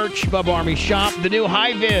Army merch, Bubba Army shop, the new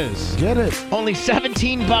High Vis. Get it. Only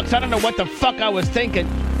 $17. I don't know what the fuck I was thinking.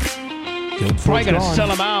 Probably going to sell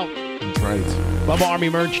them out. That's right.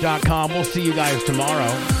 BubbaArmyMerch.com. We'll see you guys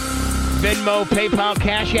tomorrow. Venmo, PayPal,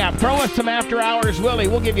 Cash App. Throw us some after hours, Willie.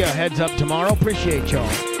 We'll give you a heads up tomorrow. Appreciate y'all.